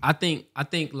 respect to them. I think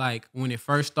like when it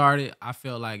first started, I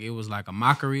felt like it was like a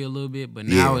mockery a little bit, but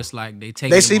now Yeah. it's like they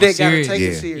take They it see more they gotta serious. take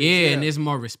it Yeah. serious. Yeah, and there's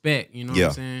more respect. You know what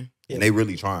I'm saying? And they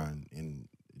really trying. And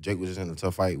Jake was just in a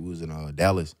tough fight. We was in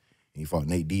Dallas, and he fought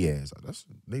Nate Diaz.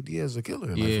 Nate Diaz is a killer.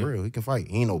 Like, Yeah. for real, he can fight.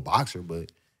 He ain't no boxer,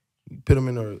 but you put him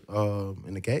in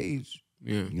the cage,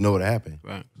 Yeah. you know what happened.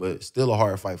 Right. But still a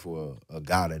hard fight for a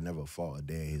guy that never fought a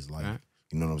day in his life. Right.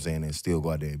 You know what I'm saying? And still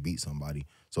go out there and beat somebody.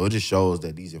 So it just shows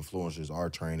that these influencers are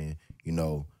training, you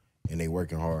know, and they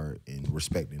working hard and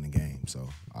respecting the game. So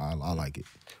I like it.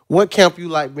 What camp you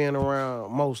like being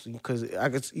around mostly? Because I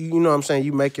could, you know what I'm saying,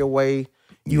 you make your way,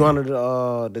 you under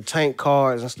the tank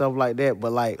cards and stuff like that.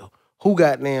 But like, who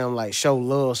goddamn like show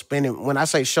love spending? When I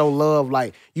say show love,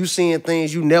 like you seeing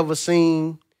things you never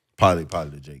seen. Probably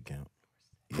the Jake camp.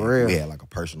 For real. We had like a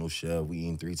personal chef. We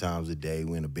eating 3 times a day.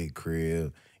 We in a big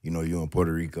crib. You know, you in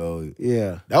Puerto Rico.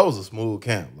 Yeah, That was a smooth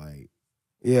camp. Like,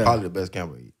 yeah. probably the best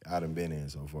camp I done been in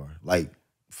so far. Like,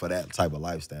 for that type of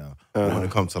lifestyle. But when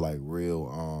it comes to like real,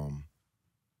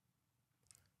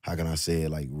 how can I say it?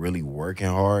 Like really working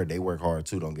hard. They work hard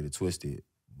too. Don't get it twisted.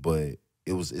 But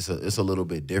it's a little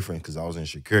bit different because I was in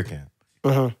Shakir camp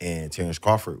and Terrence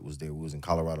Crawford was there. We was in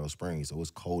Colorado Springs, so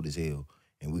it's cold as hell,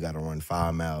 and we got to run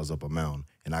 5 miles up a mountain,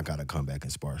 and I got to come back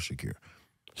and spar Shakir.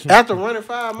 After running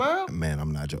 5 miles, Man,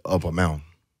 I'm not up a mountain.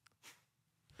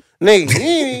 nigga, you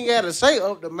ain't even gotta say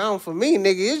up the mountain for me,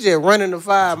 nigga. It's just running the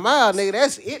 5 miles, nigga.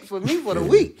 That's it for me for the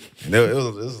week. And it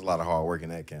was a lot of hard work in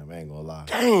that camp. I ain't gonna lie.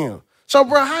 Damn. So,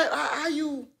 bro, how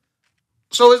you?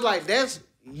 So it's like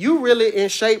you really in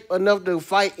shape enough to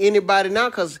fight anybody now?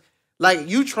 Cause like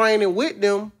you training with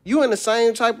them, you in the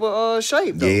same type of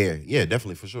shape though. Yeah,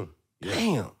 definitely for sure. Yeah.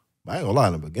 Damn. But I ain't gonna lie,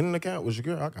 in the beginning of the camp with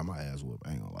Shakir, I got my ass whooped.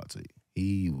 I ain't gonna lie to you.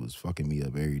 He was fucking me up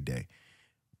every day.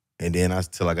 And then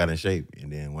till I got in shape.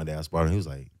 And then one day I sparred him, he was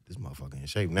like, this motherfucker in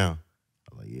shape now.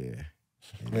 I was like, yeah.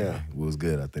 And Yeah. it was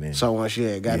good after then. So once you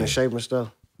had got in shape and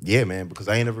stuff, Yeah, man, because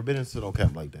I ain't never been into no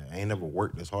camp like that. I ain't never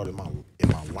worked as hard in my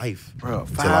life. bro,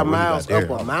 until I 5 really got miles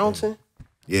there. up a mountain,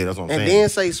 Yeah, that's what I'm and saying. then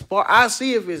say spar. I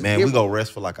see if it's Man, we different. go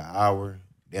rest for like an hour,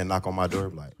 then knock on my door,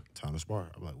 be like, time to spar.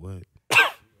 I'm like, what?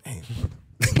 Damn.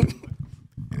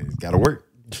 And it's gotta work.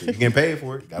 You getting paid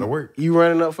for it, gotta work. You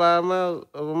running up 5 miles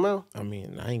of a mountain. I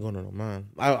mean, I ain't going to no mine.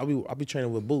 I'll be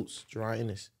training with Boots, Jerron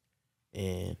Ennis,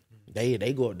 and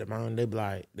they go up the mountain. They be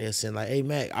like, they'll send like, hey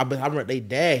Mac, I remember they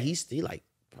dad. He's still like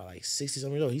probably like 60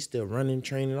 something years old. He's still running,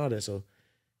 training, all that. So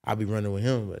I'll be running with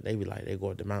him. But they be like, they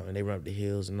go up the mountain, they run up the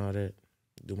hills and all that.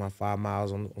 Do my 5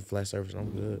 miles on flat surface. And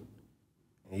I'm good.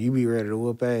 You be ready to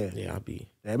whoop ass. Yeah, I'll be.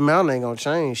 That mountain ain't gonna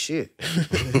change shit.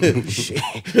 Shit.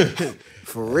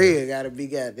 For real, gotta be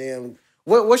goddamn.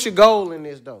 What's your goal in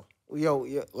this though? Yo,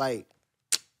 like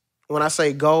when I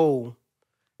say goal,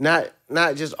 not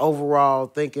just overall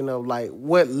thinking of like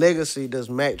what legacy does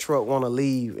Mac Truck want to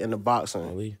leave in the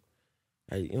boxing?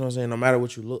 Like, you know what I'm saying? No matter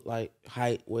what you look like,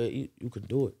 height, weight, you can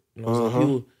do it. You know what I'm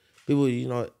saying? People, you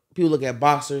know, people look at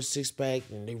boxers, 6-pack,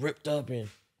 and they ripped up, and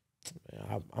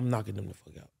man, I'm knocking them the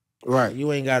fuck out. Right.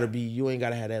 You ain't gotta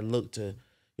have that look to, you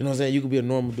know what I'm saying? You can be a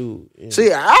normal dude. Yeah.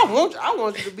 See, I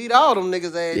want you to beat all them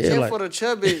niggas ass Yeah, just like- for the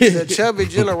chubby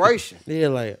generation. Yeah,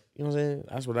 like, you know what I'm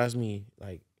saying? That's me.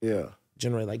 Like, Yeah.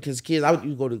 generate, like, cause kids,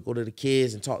 you go to the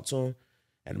kids and talk to them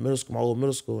at the middle school, my old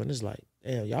middle school, and it's like,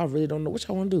 damn, y'all really don't know what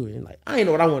y'all want to do. And like, I ain't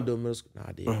know what I want to do in middle school. Nah,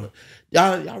 I did. But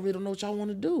y'all really don't know what y'all want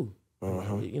to do. You know what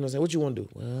I'm saying? What you want to do?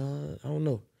 Well, I don't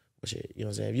know. But shit, you know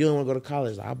what I'm saying? If you don't want to go to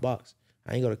college, I box.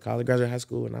 I ain't go to college, graduated high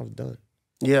school, and I was done.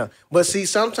 Yeah, but see,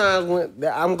 sometimes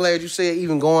when I'm glad you said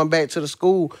even going back to the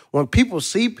school, when people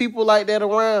see people like that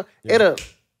around, it'll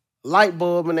light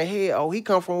bulb in the head. Oh, he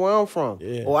come from where I'm from.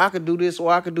 Yeah. Or I could do this,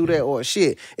 or I could do that, or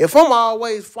shit. If I'm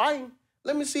always fighting,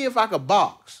 let me see if I could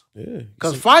box. Yeah.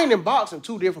 Cause fighting and boxing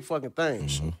two different fucking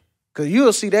things. Cause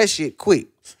you'll see that shit quick.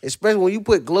 Especially when you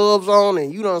put gloves on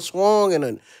and you done swung and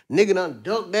a nigga done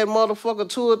ducked that motherfucker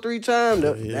 2 or 3 times.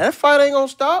 That fight ain't gonna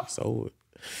stop. So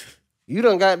You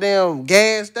done goddamn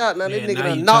gassed out. Now this nigga now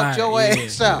done you knocked tired, your yeah.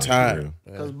 ass out. tired.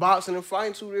 Cause boxing and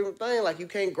fighting two different things. Like you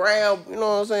can't grab, you know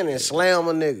what I'm saying, and slam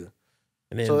a nigga.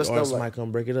 And then So or it's stuff somebody like-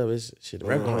 come break it up. It's shit. The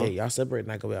ref going, hey, y'all separate,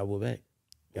 and I go back. I will back.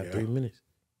 Got 3 minutes.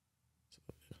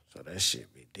 So that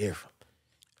shit be different.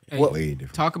 Hey, Way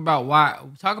different. talk about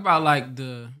like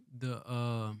the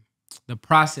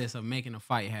process of making a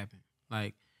fight happen,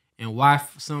 like, and why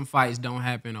some fights don't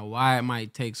happen, or why it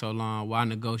might take so long, why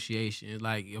negotiation,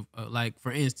 like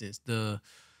for instance the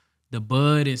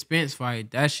Bud and Spence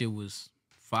fight, that shit was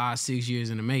 5-6 years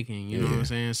in the making, you know what I'm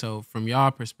saying? So from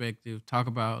y'all perspective, talk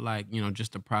about like, you know,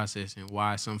 just the process and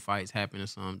why some fights happen and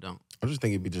some don't. I just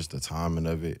think it'd be just the timing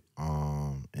of it,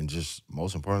 and just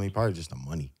most importantly, probably just the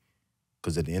money.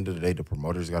 Because at the end of the day, the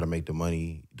promoters got to make the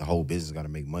money. The whole business got to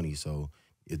make money. So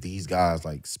if these guys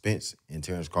like Spence and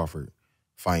Terrence Crawford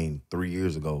fighting 3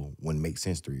 years ago wouldn't make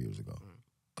sense 3 years ago,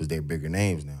 because they're bigger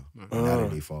names now. And now that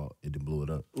they fought, it done blew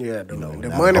it up. Yeah, You know, the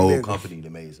now money the whole bigger. company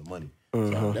that made some money.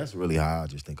 So that's really how I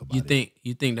just think about it.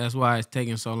 You think that's why it's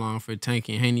taking so long for Tank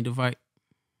and Haney to fight?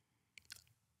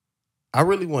 I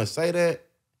really wouldn't say that,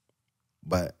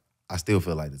 but I still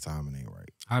feel like the timing ain't right.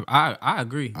 I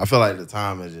agree. I feel like the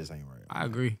timing just ain't right. I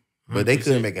agree. But they 100%.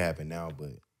 couldn't make it happen now,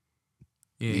 but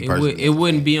Yeah, me it personally,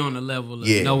 wouldn't be on the level of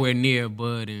Yeah. nowhere near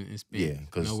Bud and Spence. yeah,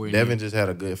 because Nowhere Devin near. just had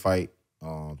a good fight.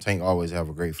 Tank always have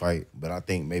a great fight, but I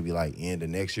think maybe like end of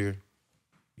next year,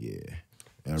 yeah.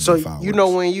 that'll So be fireworks. you know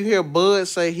when you hear Bud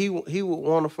say he would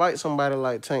want to fight somebody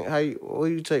like Tank, what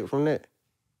do you take from that?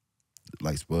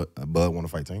 like Bud want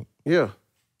to fight Tank? Yeah.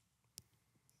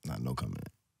 Not no comment.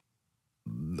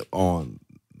 On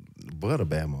Bud a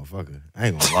bad motherfucker. I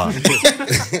ain't gonna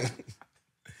lie.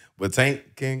 But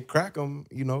Tank can crack him,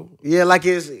 you know. Yeah, like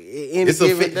it's in It's a a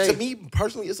given day. to me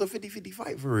personally, it's a 50-50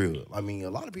 fight for real. I mean, a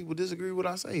lot of people disagree with what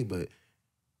I say, but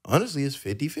honestly, it's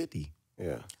 50-50.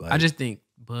 Yeah. Like, I just think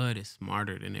Bud is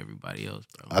smarter than everybody else,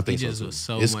 bro. I think he so, just too. was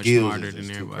so His much skills smarter is than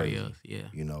just too everybody crazy. else. Yeah.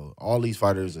 you know, all these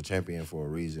fighters are champion for a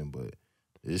reason, but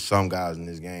there's some guys in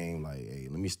this game like, hey,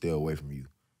 let me stay away from you.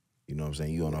 You know what I'm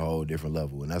saying? You on a whole different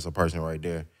level, and that's a person right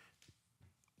there.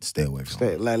 Stay away from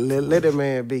him. Like let that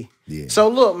man be. Yeah. So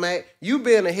look, man, you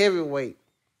being a heavyweight,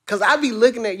 cause I be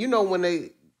looking at, you know, when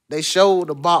they show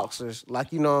the boxers,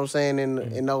 like, you know what I'm saying,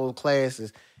 in those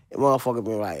classes, and motherfucker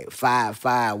be like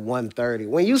 5'5", 130.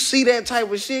 When you see that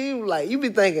type of shit, you be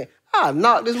thinking, I'll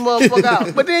knock this motherfucker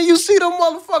out. But then you see them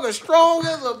motherfuckers strong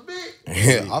as a bitch.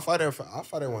 Yeah, I fight at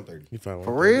 130. You fight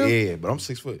For one. real? Yeah, but I'm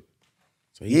 6 foot.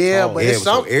 So he Yeah, tall. but Yeah, it's so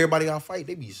something. everybody I fight,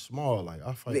 they be small. Like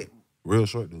I fight real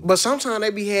short dudes. But sometimes they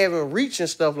be having reach and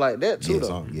stuff like that too, Yeah, though.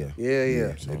 some- yeah.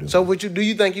 Yeah. they do. So do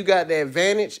you think you got the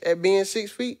advantage at being 6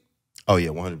 feet? Oh yeah,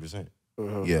 100%.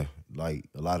 Yeah, like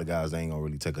a lot of guys, they ain't gonna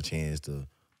really take a chance to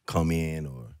come in,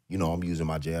 or you know, I'm using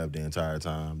my jab the entire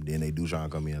time. Then they do try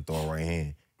and come in and throw a right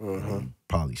hand. And they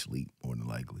probably sleep more than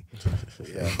likely.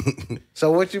 Yeah.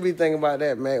 So what you be thinking about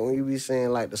that, Matt, when you be saying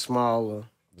like the smaller?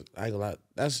 I ain't gonna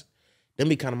lie. Them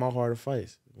be kind of my harder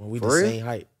fights when we For the real? same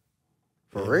height.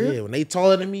 For Yeah, real? Yeah, when they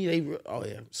taller than me,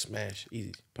 smash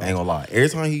easy. I ain't gonna lie. Every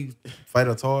time he fight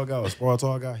a tall guy or spar a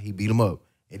tall guy, he beat him up.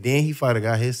 And then he fight a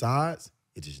guy his size,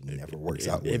 it just never works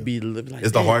out well. It be like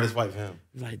It's the damn. hardest fight for him.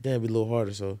 Like that, be a little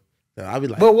harder. So I be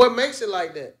like, But what makes it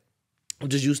like that? I'm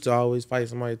just used to always fight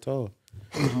somebody tall.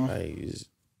 Like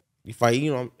you fight,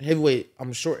 you know, I'm heavyweight.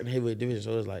 I'm short in heavyweight division,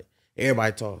 so it's like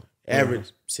everybody tall.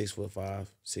 Average 6'5",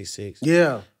 6'6".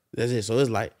 Yeah. That's it. So it's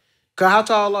like Cause how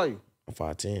tall are you? I'm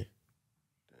 5'10".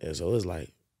 Yeah, so it's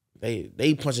like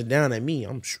they punching down at me.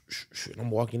 I'm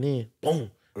walking in,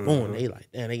 boom, boom. And they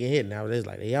like, damn, they get hit now. It's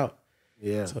like they out.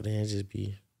 Yeah. So then it just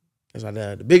be that's like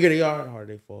the bigger they are, the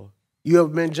harder they fall. You ever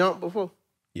been jumped before?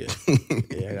 Yeah,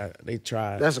 yeah. They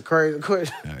tried. That's a crazy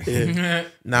question. Yeah.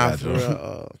 Nah, Yeah, for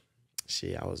real.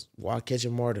 Shit, I was wild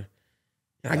catching Martyr.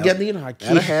 And I That- guess, you know how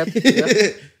that'll happen,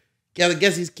 yeah. I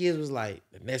guess these kids was like,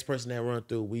 the next person that run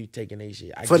through, we taking their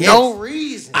shit. For no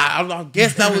reason. I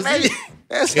guess that was it.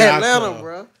 That's Yeah, I Atlanta, call.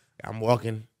 bro. I'm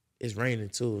walking, it's raining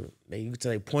too. You could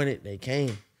tell they pointed, they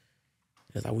came.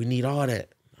 It's like, we need all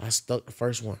that. I stuck the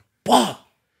first one. Bah!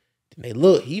 Then they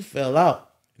look, he fell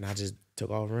out. And I just took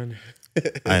off running. I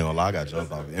ain't gonna lie, I got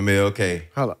jumped off. MLK.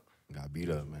 Hold up. Got beat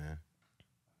up, man.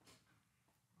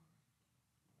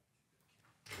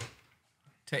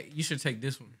 You should take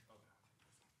this one.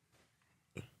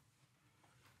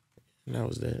 And that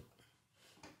was that.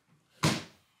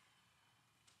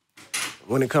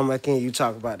 When it come back in, you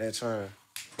talk about that turn.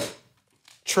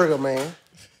 Trigger man.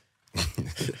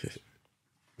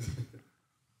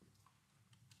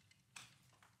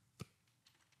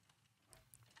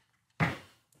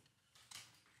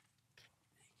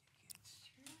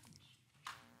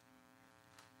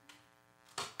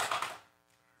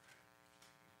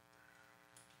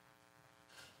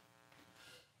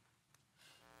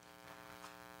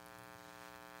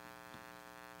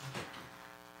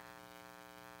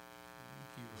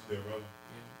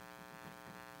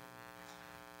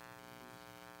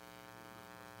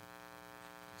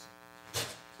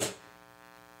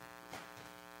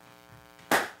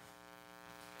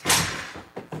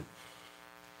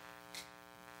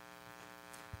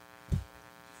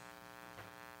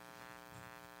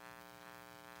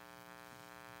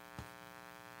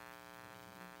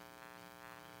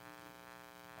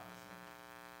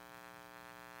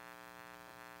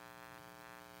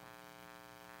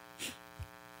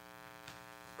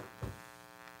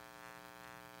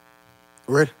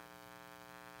 Ready?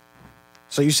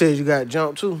 So you said you got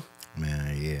jumped too?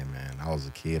 Man, yeah, man. I was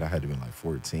a kid. I had to be like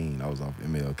 14. I was off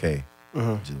MLK,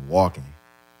 just walking.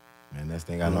 Man, next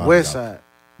thing I know, West side.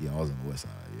 Yeah, I was on the west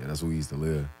side. Yeah, that's where we used to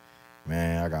live.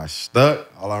 Man, I got stuck.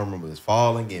 All I remember is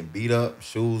falling, getting beat up,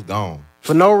 shoes gone.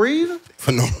 For no reason?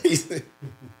 For no reason.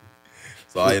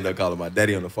 So I ended up calling my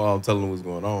daddy on the phone, telling him what's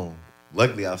going on.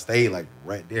 Luckily, I stayed like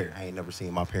right there. I ain't never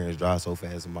seen my parents drive so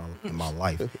fast in my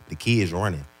life. The kids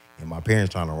running, and my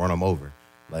parents trying to run them over.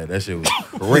 Like, that shit was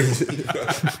crazy.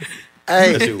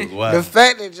 Hey, that shit was wild. the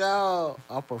fact that y'all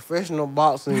are professional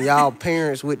boxing, y'all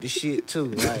parents with the shit too.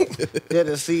 Like, yeah,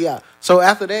 to see y'all. So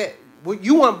after that,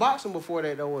 you weren't boxing before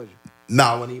that though, was you?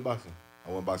 Nah, I wasn't even boxing. I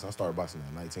wasn't boxing. I started boxing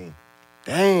at 19.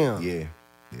 Damn. Yeah,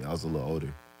 I was a little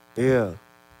older. Yeah.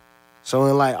 So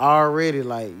in like already,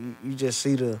 like you just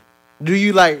see the. Do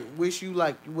you like wish you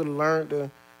like you would have learned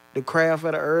the craft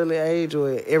at an early age,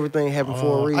 or everything happened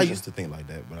for a reason? I used to think like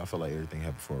that, but I feel like everything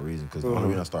happened for a reason. Because the only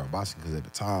reason I started boxing, because at the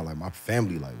time, like, my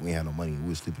family, like, we ain't had no money. We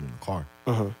was sleeping in the car.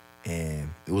 And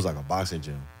it was like a boxing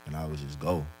gym, and I would just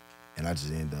go. And I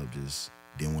just ended up just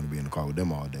didn't want to be in the car with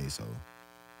them all day, so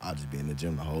I'd just be in the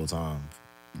gym the whole time,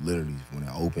 literally when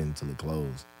it opened till it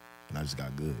closed. And I just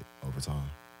got good over time.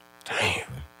 Damn. Yeah.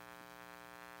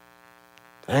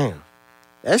 Damn.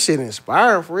 That shit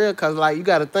inspiring for real, because, like, you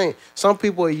got to think, some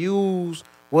people use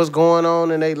what's going on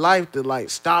in their life to,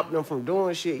 like, stop them from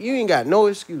doing shit. You ain't got no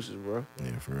excuses, bro.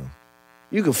 Yeah, for real.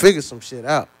 You can figure some shit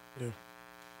out. Yeah.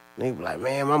 Nigga be like,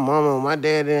 man, my mama and my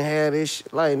dad didn't have this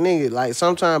shit. Like, nigga, like,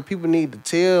 sometimes people need to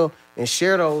tell and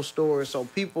share those stories so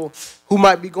people who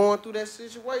might be going through that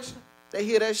situation, they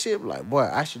hear that shit, be like, boy,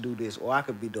 I should do this, or I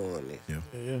could be doing this. Yeah,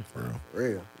 for real. For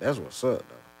real. That's what's up,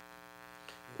 though.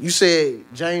 You said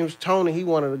James Tony, he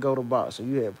wanted to go to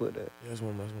boxing. You had put that. Yeah, that's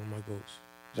one of my goals.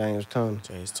 James Tony.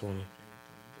 James 20.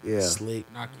 Yeah.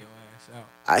 Slick. Knock your ass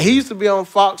out. He used to be on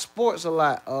Fox Sports a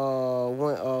lot.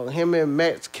 When him and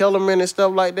Max Kellerman and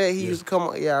stuff like that, he used to come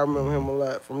on. Yeah, I remember him a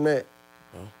lot from that.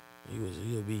 Oh,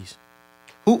 he a beast.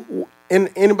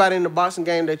 Anybody in the boxing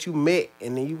game that you met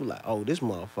and then you were like, oh, this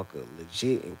motherfucker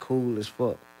legit and cool as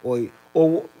fuck.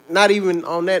 Or not even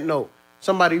on that note,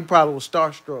 somebody you probably was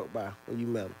starstruck by when you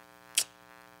met him.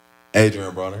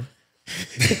 Adrian Bronner.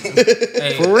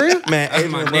 Hey, For real? Man, That's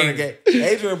my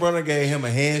Adrian Bronner gave him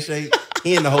a handshake.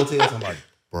 He in the hotel. I'm like,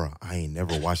 bro, I ain't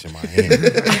never washing my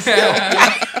hands.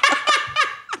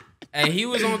 Hey, he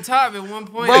was on top at one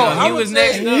point. Bro, though. He was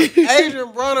next up.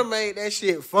 Adrian Bronner made that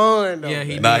shit fun, though. Yeah,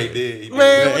 he Nah, did. he did.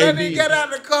 Man, when that nigga got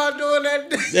out of the car doing that,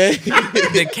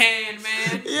 The can,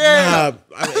 man. yeah.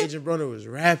 Agent Brunner was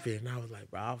rapping, and I was like,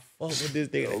 bro, I'll fuck with this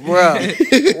nigga. Bro,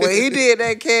 when he did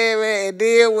that can, man, and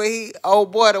then when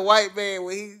the white man,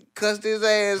 when he cussed his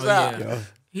ass out. Yeah.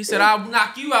 He said, I'll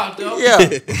knock you out, though.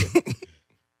 Yeah.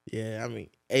 Yeah, I mean,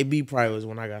 AB probably was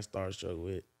when I got starstruck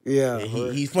with. Yeah.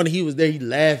 And he's funny. He was there. He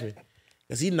laughing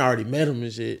because he done already met him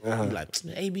and shit. He like,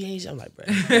 man, AB ain't shit. I'm like, bro,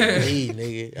 hey,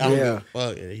 nigga. I don't give a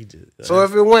fuck. And he just. So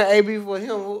if it went AB for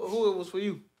him, who it was for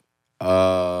you?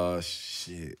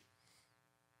 Shit.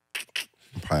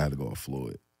 Probably had to go with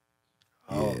Floyd.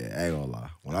 Yeah, I ain't gonna lie.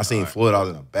 When I seen Floyd, I was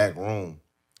in the back room,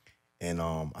 and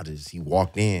he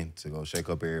walked in to go shake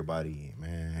up everybody. And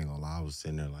man, I ain't gonna lie, I was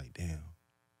sitting there like, damn,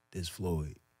 this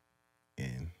Floyd,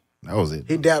 and that was it.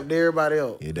 He dapped everybody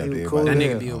else. He dapped was everybody. cool That as nigga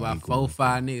hell. be about he cool.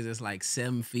 4-5 niggas that's like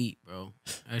 7 feet, bro.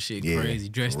 That shit Yeah, crazy.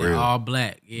 Dressed for in real. all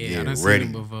black. Yeah, Yeah, I done ready.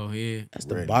 seen him before. Yeah. That's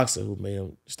the Ready. boxer who made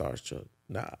him starstruck.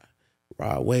 Nah,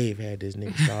 Rod Wave had this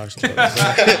nigga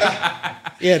starstruck.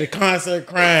 Yeah, the concert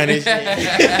crying and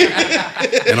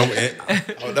shit.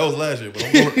 That was last year, but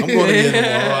I'm going again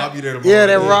tomorrow. I'll be there tomorrow. Yeah,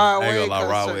 that Rod I ain't Wave gonna lie,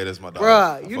 Rod concert. Wave, that's my dog.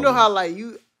 Bruh, you know how like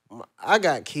I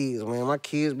got kids, man. My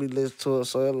kids be listening to it,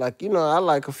 so like, you know, I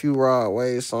like a few Rod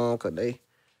Wave songs because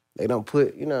they don't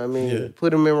put, you know what I mean,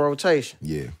 put them in rotation.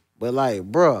 Yeah. But like,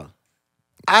 bruh,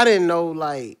 I didn't know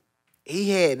like he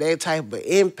had that type of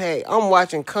impact. I'm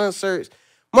watching concerts.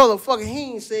 Motherfucker,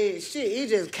 he ain't said shit. He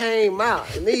just came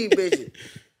out and these bitches,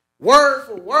 word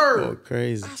for word. Oh,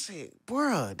 crazy. I said,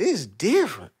 bruh, this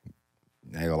different.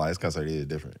 I ain't gonna lie, this concert is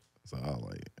different. So I was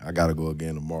like, I gotta go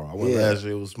again tomorrow. I went Yeah. last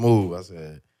year, it was smooth. I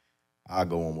said, I'll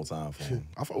go one more time for him.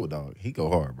 I fuck with dog. He go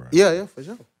hard, bro. Yeah, for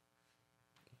sure.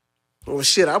 Well,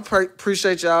 shit, I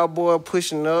appreciate y'all, boy,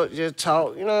 pushing up. Just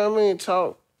talk, you know what I mean?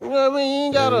 Talk. You know what I mean? You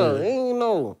ain't got ain't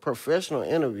no professional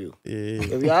interview. Yeah.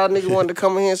 If y'all niggas wanted to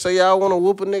come in here and say y'all want to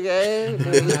whoop a nigga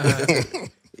ass,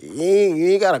 you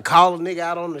ain't got to call a nigga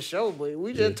out on the show, but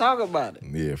we just talk about it.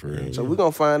 Yeah, for real. So we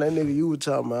gonna find that nigga you were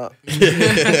talking about.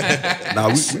 Nah,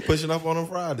 we pushing up on him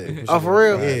Friday. Oh, for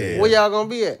real? Yeah. Where y'all gonna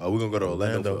be at? We gonna go to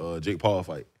Orlando for Jake Paul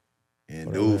fight.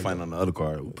 And dude fighting on the other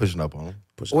card. We pushing up on him.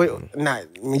 Wait, nah, I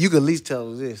mean, you can at least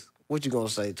tell us this. What you gonna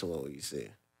say to what you said?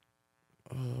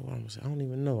 What I'm gonna say? I don't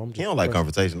even know. I'm just He don't like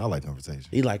confrontation. I like confrontation.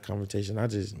 He like confrontation. I've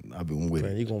been with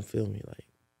man, it. you gonna feel me like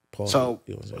Paul. So,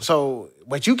 you know what I'm saying? so,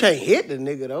 but you can't hit the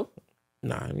nigga though.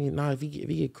 Nah, I mean, if he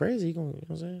get crazy, he gonna, you know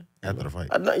what I'm saying? After the fight.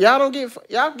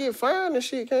 Y'all get fined and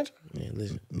shit, can't you? Man,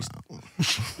 listen.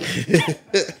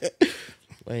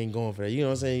 I ain't going for that. You know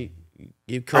what I'm saying?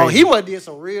 Get crazy. Oh, he must did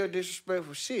some real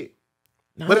disrespectful shit.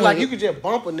 Nah, But no, like you could just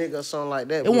bump a nigga or something like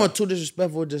that. It wasn't too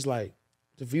disrespectful. Just like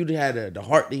if you had the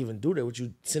heart to even do that, would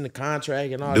you send a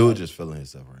contract and all? Dude that? just feeling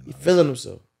himself right now. He feeling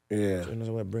himself. Yeah. So that's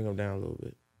why I bring him down a little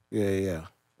bit. Yeah.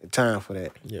 Time for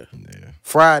that. Yeah.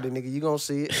 Friday, nigga, you gonna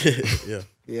see it. Yeah.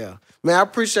 Yeah. Man, I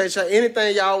appreciate y'all.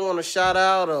 Anything y'all want to shout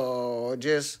out or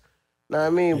just, know what I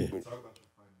mean?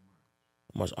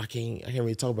 I can't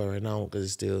really talk about it right now because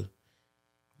it's still.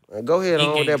 Go ahead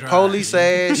on with that dry. police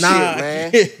ass shit,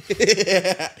 man.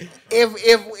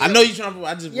 If I know you trying to.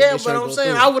 I just yeah, make sure but it I'm go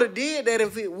saying through. I would have did that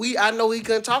if I know he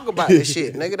couldn't talk about this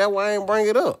shit, nigga. That's why I ain't bring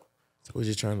it up. We're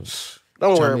just trying to.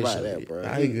 Don't Trying worry to about make that, sure- bro.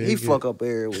 Nah, He he fuck up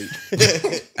every week.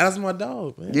 That's my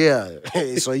dog, man.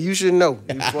 Yeah, so you should know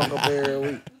he fuck up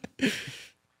every week.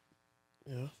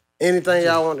 Yeah. Anything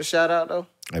y'all want to shout out though?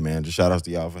 Hey man, just shout outs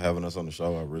to y'all for having us on the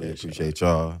show. I really appreciate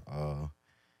y'all.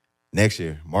 Next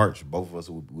year, March, both of us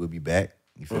will be back.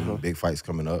 You feel me? Big fights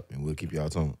coming up, and we'll keep y'all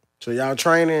tuned. So y'all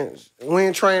training?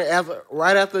 When training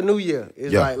right after New Year?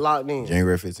 It's like locked in.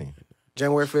 January 15th.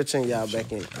 January 15th, y'all back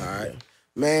in. All right.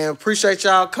 Man, appreciate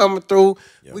y'all coming through.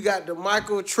 Yeah. We got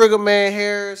Demichael Triggerman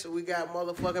Harris. We got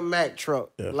motherfucking Mac Truck.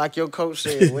 Yeah. Like your coach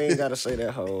said, we ain't got to say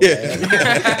that whole. All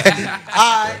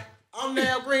right. I'm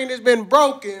Navv Greene. It's been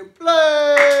Broken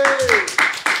Play.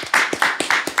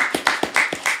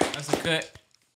 That's a cut.